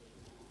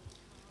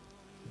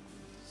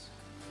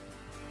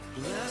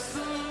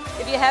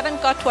 If you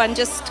haven't got one,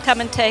 just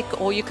come and take,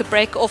 or you could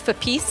break off a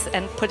piece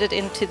and put it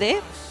into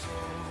there.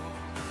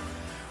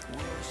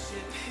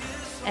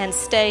 And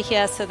stay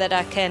here so that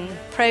I can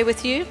pray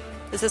with you.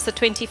 Is this the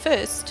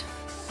 21st?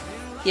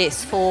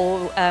 Yes,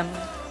 for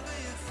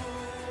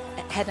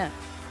Hannah.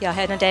 Yeah,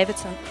 Hannah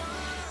Davidson.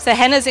 So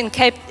Hannah's in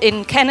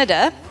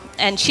Canada,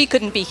 and she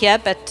couldn't be here,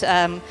 but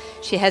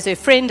she has her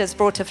friend has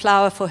brought a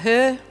flower for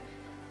her.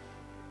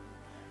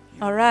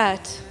 All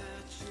right.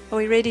 Are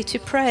we ready to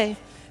pray?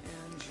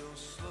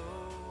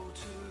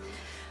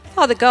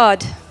 Father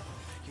God,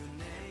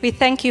 we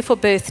thank you for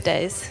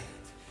birthdays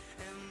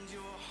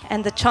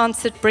and the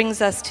chance it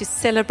brings us to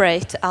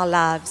celebrate our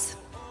lives,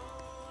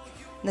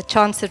 and the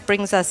chance it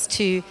brings us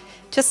to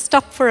just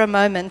stop for a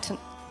moment,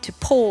 to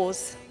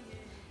pause,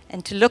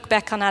 and to look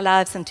back on our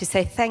lives and to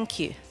say thank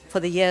you for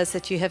the years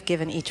that you have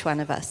given each one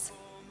of us.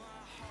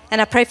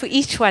 And I pray for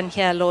each one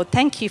here, Lord.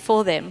 Thank you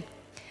for them.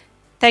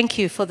 Thank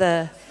you for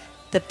the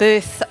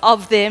birth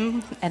of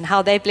them and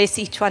how they bless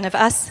each one of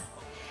us.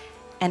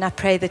 And I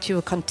pray that you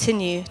will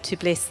continue to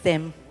bless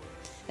them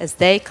as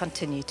they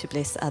continue to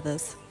bless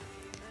others.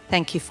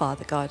 Thank you,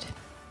 Father God.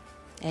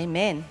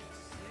 Amen.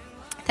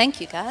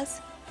 Thank you, guys.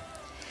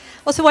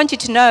 Also want you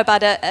to know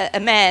about a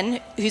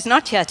man who's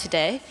not here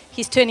today.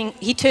 He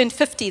turned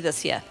 50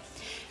 this year.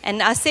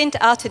 And I sent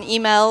out an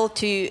email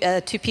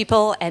to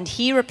people, and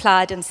he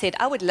replied and said,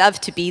 I would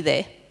love to be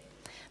there,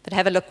 but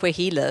have a look where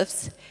he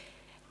lives.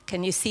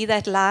 Can you see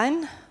that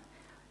line?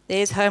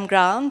 There's home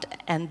ground,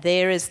 and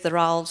there is the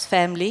Ralphs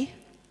family,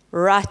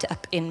 right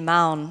up in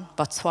Maun,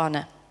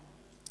 Botswana.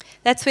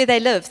 That's where they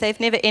live. They've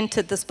never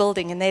entered this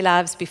building in their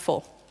lives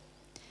before.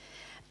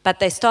 But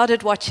they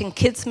started watching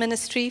kids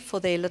ministry for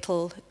their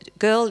little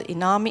girl,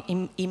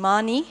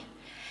 Imani.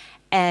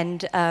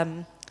 And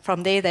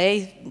from there,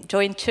 they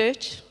joined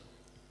church.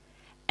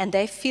 And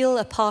they feel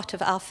a part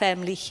of our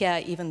family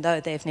here, even though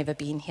they've never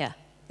been here.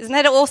 Isn't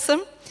that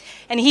awesome?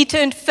 And he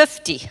turned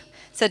 50.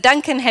 So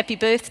Duncan, happy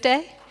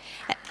birthday.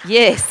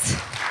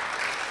 Yes.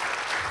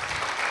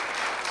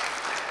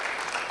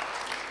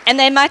 And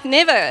they might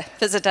never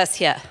visit us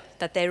here,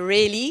 but they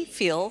really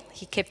feel,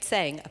 he kept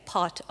saying, a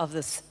part of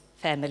this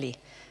family.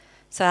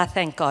 So I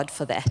thank God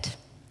for that.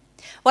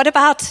 What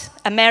about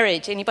a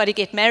marriage? Anybody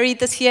get married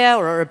this year,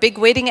 or a big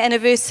wedding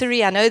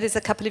anniversary? I know there's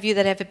a couple of you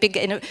that have a big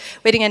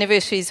wedding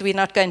anniversaries. We're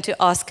not going to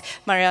ask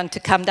Marianne to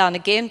come down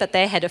again, but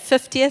they had a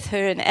 50th.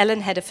 Her and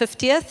Ellen had a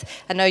 50th.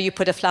 I know you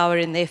put a flower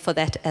in there for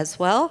that as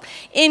well.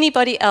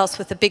 Anybody else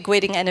with a big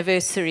wedding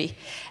anniversary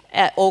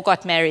or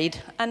got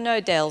married? I know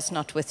Dale's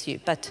not with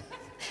you, but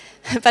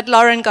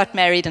Lauren got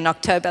married in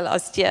October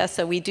last year,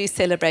 so we do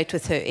celebrate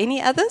with her.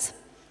 Any others?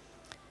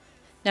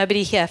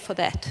 Nobody here for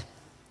that?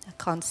 I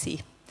can't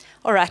see.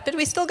 All right, but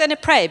we're still going to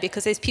pray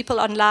because there's people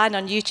online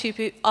on YouTube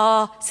who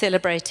are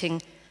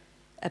celebrating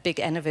a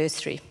big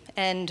anniversary.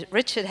 And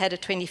Richard had a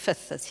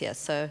 25th this year,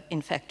 so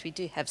in fact we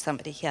do have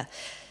somebody here.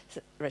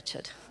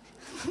 Richard.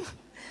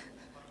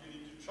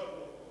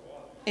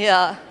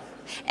 Yeah.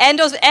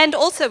 And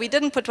also, we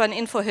didn't put one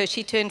in for her.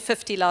 She turned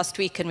 50 last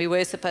week, and we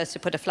were supposed to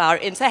put a flower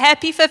in. So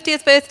happy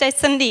 50th birthday,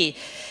 Cindy.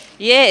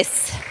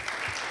 Yes.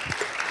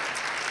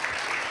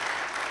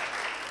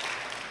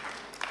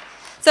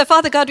 So,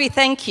 Father God, we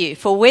thank you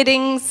for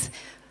weddings.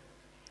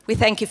 We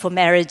thank you for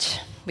marriage.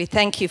 We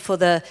thank you for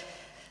the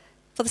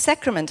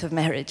sacrament of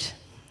marriage,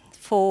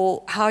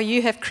 for how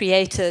you have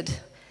created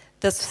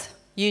this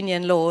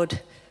union,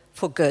 Lord,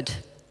 for good.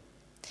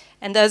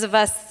 And those of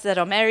us that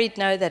are married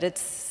know that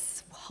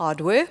it's hard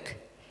work,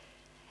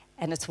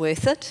 and it's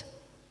worth it.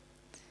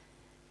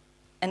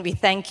 And we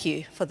thank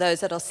you for those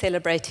that are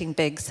celebrating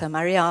big. So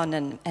Marianne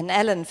and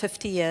Alan,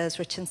 50 years,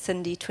 Rich and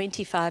Cindy,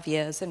 25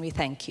 years, and we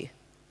thank you.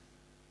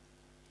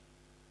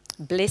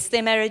 bless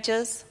their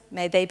marriages.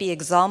 May they be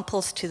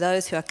examples to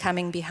those who are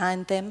coming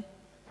behind them.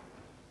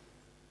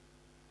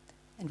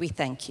 And we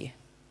thank you.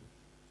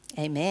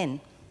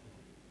 Amen.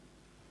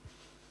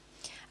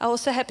 I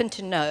also happen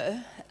to know,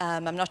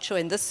 I'm not sure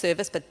in this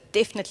service, but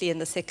definitely in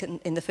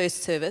the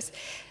first service,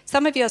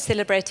 some of you are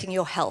celebrating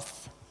your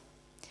health,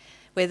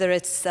 whether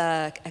it's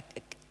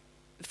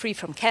free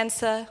from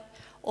cancer,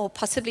 or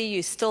possibly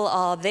you still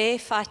are there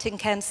fighting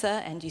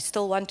cancer and you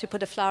still want to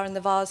put a flower in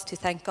the vase to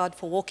thank God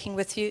for walking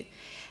with you.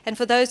 And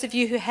for those of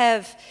you who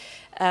have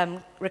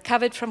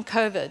recovered from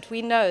COVID,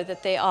 we know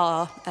that there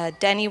are.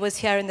 Danny was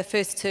here in the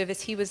first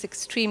service. He was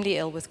extremely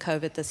ill with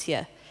COVID this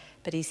year,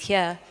 but he's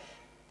here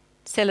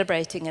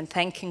celebrating and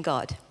thanking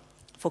God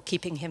for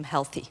keeping him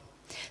healthy.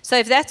 So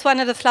if that's one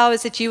of the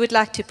flowers that you would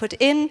like to put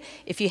in,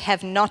 if you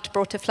have not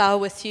brought a flower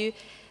with you,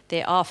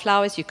 there are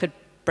flowers. You could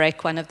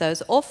break one of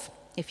those off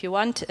if you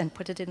want and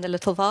put it in the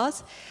little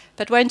vase.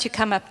 But won't you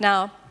come up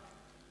now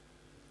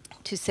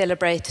to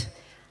celebrate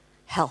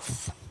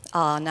health?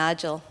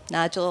 Nigel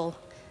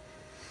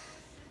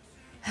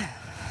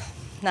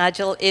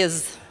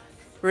is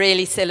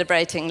really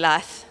celebrating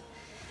life.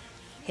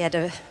 He had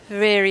a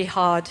very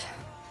hard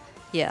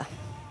year.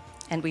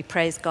 And we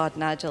praise God,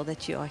 Nigel,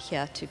 that you are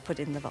here to put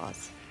in the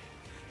vase.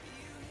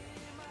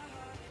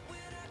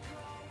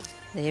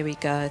 There we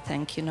go.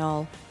 Thank you,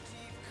 Noel.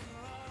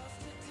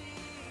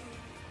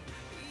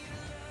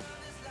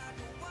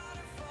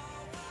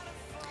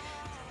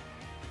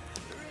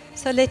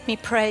 So let me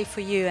pray for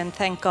you and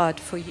thank God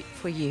for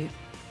you.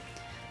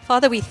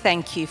 Father, we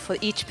thank you for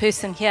each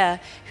person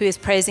here who is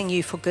praising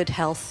you for good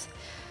health,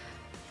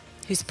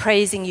 who's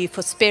praising you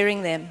for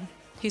sparing them,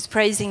 who's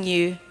praising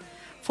you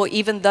for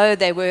even though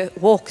they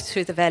walked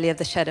through the valley of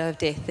the shadow of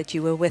death, that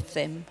you were with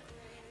them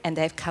and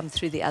they've come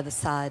through the other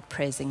side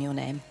praising your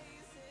name.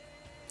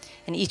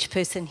 And each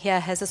person here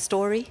has a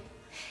story.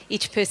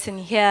 Each person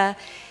here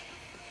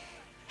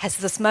has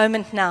this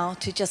moment now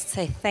to just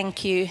say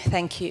thank you,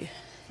 thank you,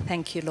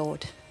 thank you,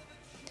 Lord,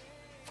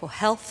 for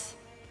health,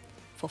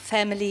 for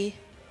family,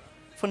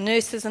 for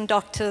nurses and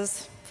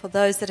doctors, for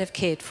those that have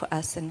cared for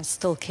us and are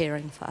still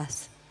caring for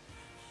us.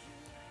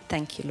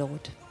 Thank you,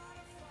 Lord.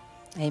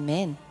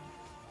 Amen.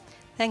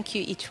 Thank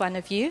you, each one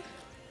of you.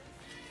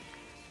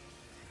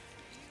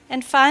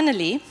 And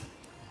finally,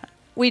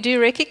 we do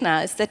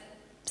recognize that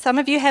some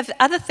of you have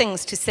other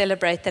things to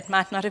celebrate that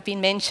might not have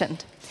been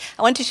mentioned.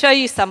 I want to show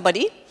you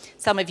somebody.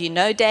 Some of you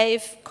know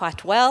Dave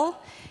quite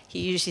well. He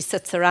usually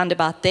sits around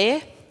about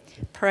there,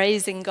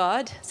 praising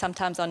God,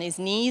 sometimes on his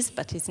knees,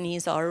 but his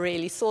knees are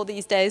really sore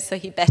these days, so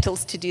he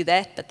battles to do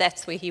that, but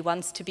that's where he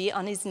wants to be,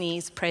 on his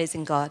knees,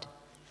 praising God.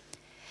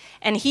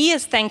 And he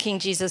is thanking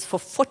Jesus for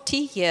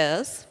 40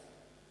 years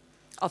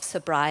of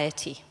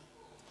sobriety.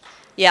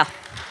 Yeah,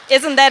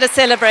 isn't that a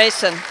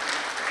celebration?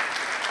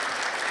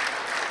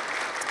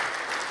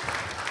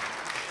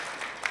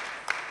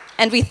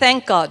 And we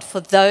thank God for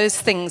those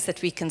things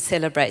that we can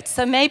celebrate.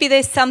 So maybe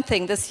there's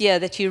something this year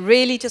that you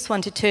really just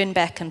want to turn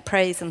back and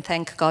praise and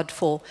thank God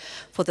for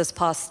this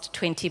past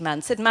 20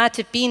 months. It might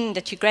have been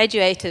that you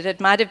graduated.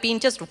 It might have been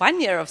just 1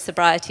 year of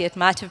sobriety. It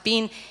might have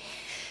been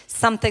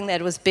something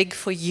that was big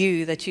for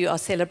you that you are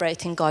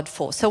celebrating God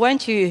for. So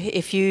won't you,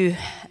 if you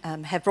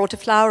have brought a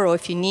flower or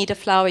if you need a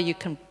flower, you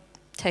can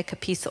take a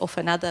piece off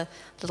another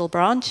little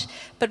branch.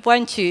 But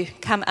won't you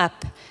come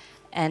up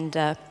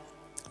and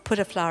put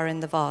a flower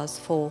in the vase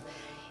for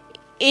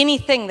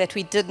anything that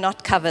we did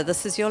not cover.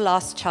 This is your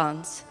last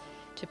chance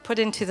to put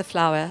into the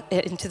flower,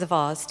 into the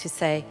vase, to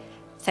say,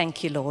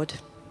 thank you, Lord.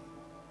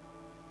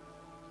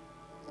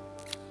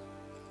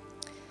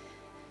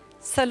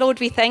 So, Lord,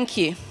 we thank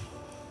you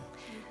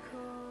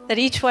that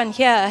each one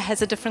here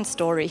has a different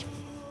story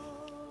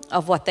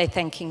of what they're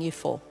thanking you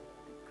for.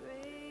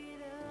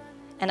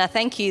 And I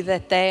thank you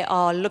that they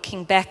are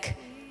looking back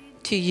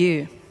to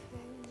you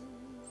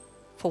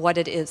for what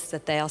it is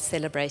that they are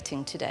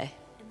celebrating today.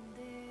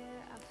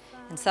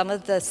 And some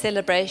of the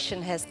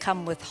celebration has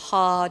come with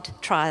hard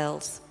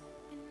trials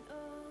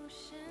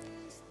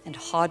and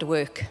hard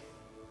work.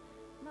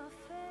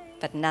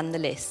 But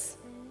nonetheless,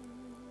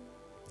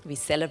 we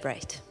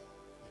celebrate.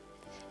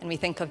 And we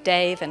think of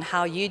Dave and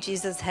how you,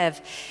 Jesus,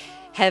 have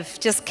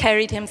just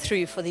carried him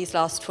through for these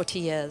last 40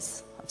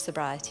 years of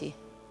sobriety.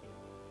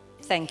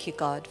 Thank you,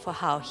 God, for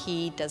how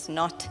he does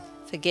not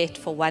forget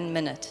for 1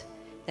 minute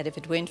that if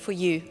it weren't for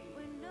you,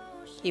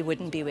 he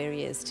wouldn't be where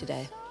he is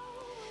today.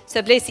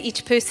 So bless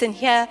each person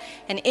here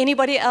and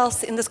anybody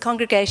else in this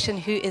congregation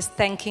who is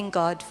thanking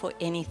God for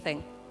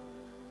anything.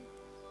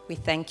 We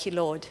thank you,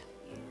 Lord.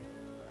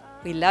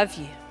 We love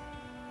you.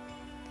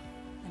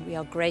 And we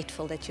are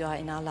grateful that you are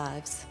in our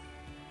lives.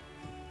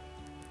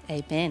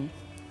 Amen.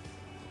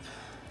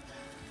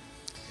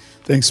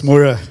 Thanks,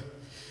 Maura.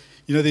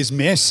 You know, there's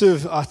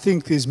massive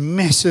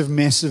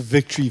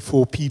victory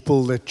for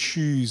people that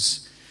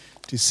choose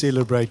to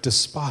celebrate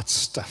despite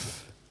stuff.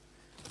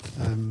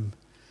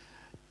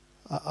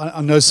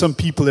 I know some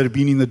people that have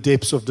been in the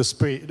depths of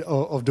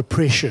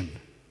depression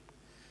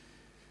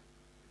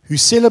who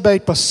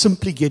celebrate by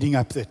simply getting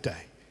up that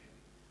day.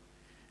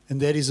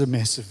 And that is a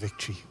massive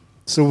victory.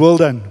 So well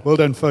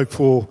done, folk,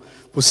 for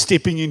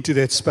stepping into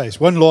that space.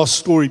 One last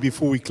story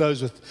before we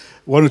close with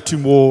one or two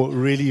more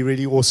really,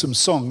 really awesome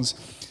songs.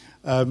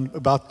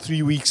 About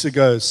 3 weeks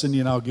ago, Cindy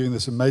and I were given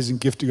this amazing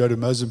gift to go to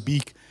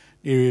Mozambique,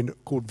 area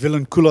called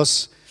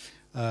Vilanculos,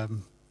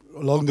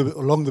 along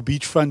the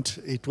beachfront.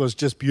 It was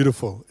just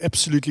beautiful,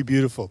 absolutely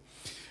beautiful.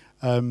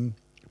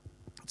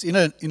 It's in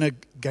a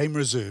game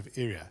reserve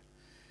area.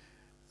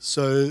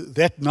 So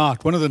that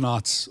night, one of the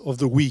nights of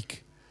the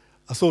week,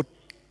 I thought,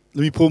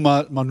 let me pull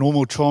my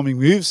normal charming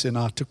moves, and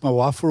I took my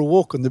wife for a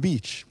walk on the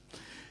beach.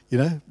 You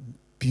know,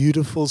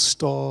 beautiful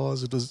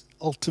stars. It was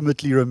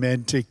ultimately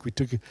romantic. We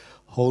took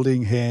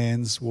holding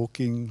hands,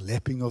 walking,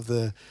 lapping of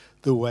the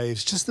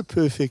waves. Just the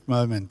perfect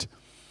moment.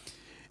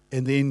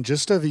 And then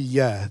just over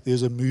here,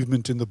 there's a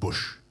movement in the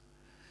bush.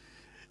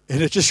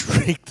 And it just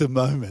wrecked the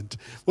moment.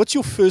 What's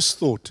your first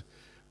thought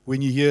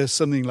when you hear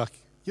something like,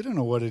 you don't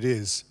know what it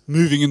is,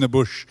 moving in the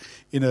bush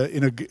in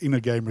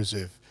a game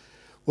reserve?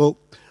 Well,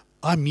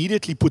 I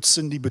immediately put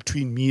Cindy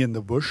between me and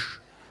the bush.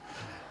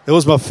 That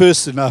was my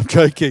first, and I'm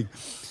joking.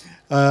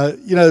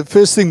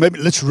 First thing, maybe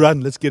let's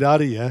run, let's get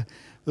out of here.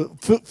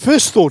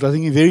 First thought, I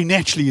think very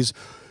naturally, is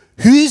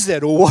who is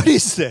that, or what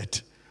is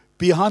that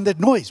behind that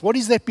noise? What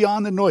is that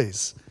behind the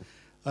noise?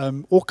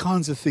 All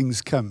kinds of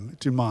things come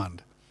to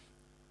mind.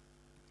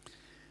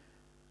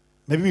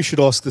 Maybe we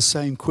should ask the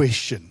same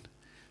question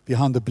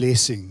behind the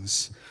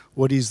blessings.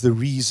 What is the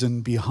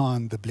reason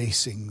behind the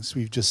blessings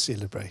we've just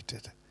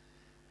celebrated?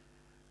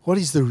 What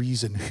is the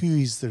reason? Who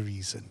is the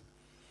reason?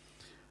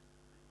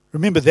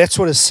 Remember, that's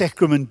what a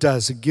sacrament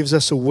does. It gives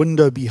us a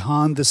window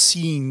behind the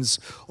scenes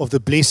of the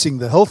blessing.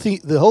 The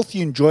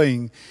healthy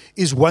enjoying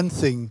is one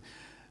thing.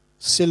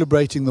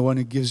 Celebrating the one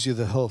who gives you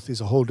the health is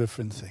a whole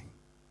different thing.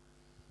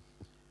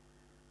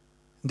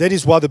 That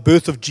is why the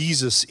birth of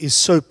Jesus is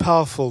so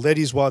powerful. That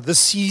is why this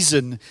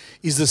season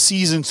is the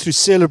season to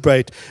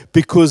celebrate,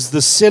 because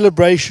the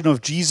celebration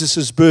of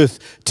Jesus' birth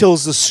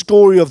tells the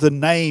story of the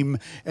name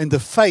and the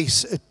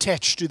face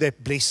attached to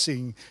that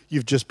blessing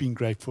you've just been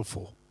grateful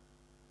for.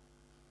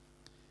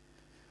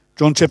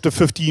 John chapter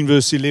 15,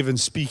 verse 11,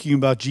 speaking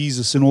about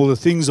Jesus and all the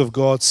things of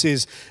God,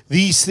 says,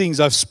 "These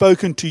things I've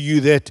spoken to you,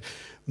 that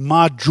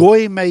my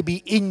joy may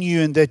be in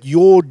you and that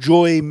your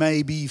joy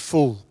may be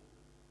full."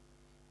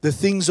 The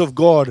things of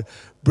God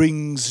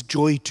brings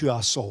joy to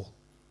our soul.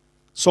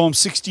 Psalm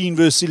 16,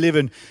 verse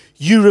 11,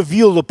 "You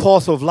reveal the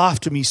path of life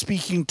to me,"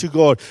 speaking to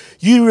God.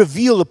 "You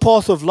reveal the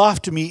path of life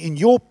to me. In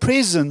your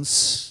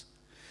presence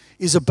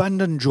is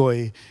abundant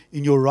joy.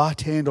 In your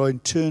right hand are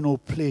eternal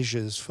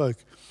pleasures."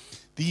 Folk,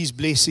 these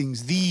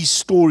blessings, these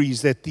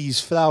stories that these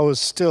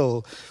flowers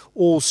tell,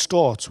 all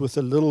starts with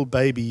a little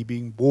baby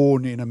being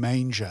born in a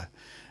manger.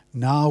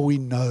 Now we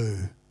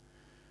know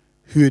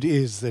who it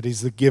is that is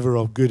the giver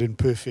of good and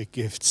perfect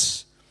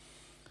gifts.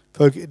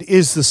 Folk, it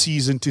is the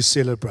season to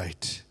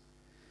celebrate.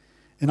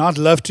 And I'd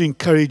love to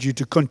encourage you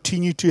to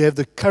continue to have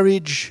the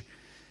courage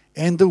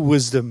and the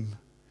wisdom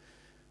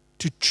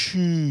to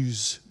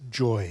choose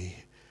joy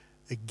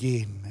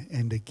again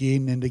and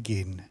again and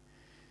again,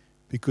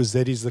 because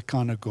that is the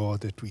kind of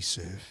God that we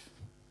serve.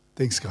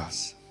 Thanks,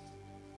 guys.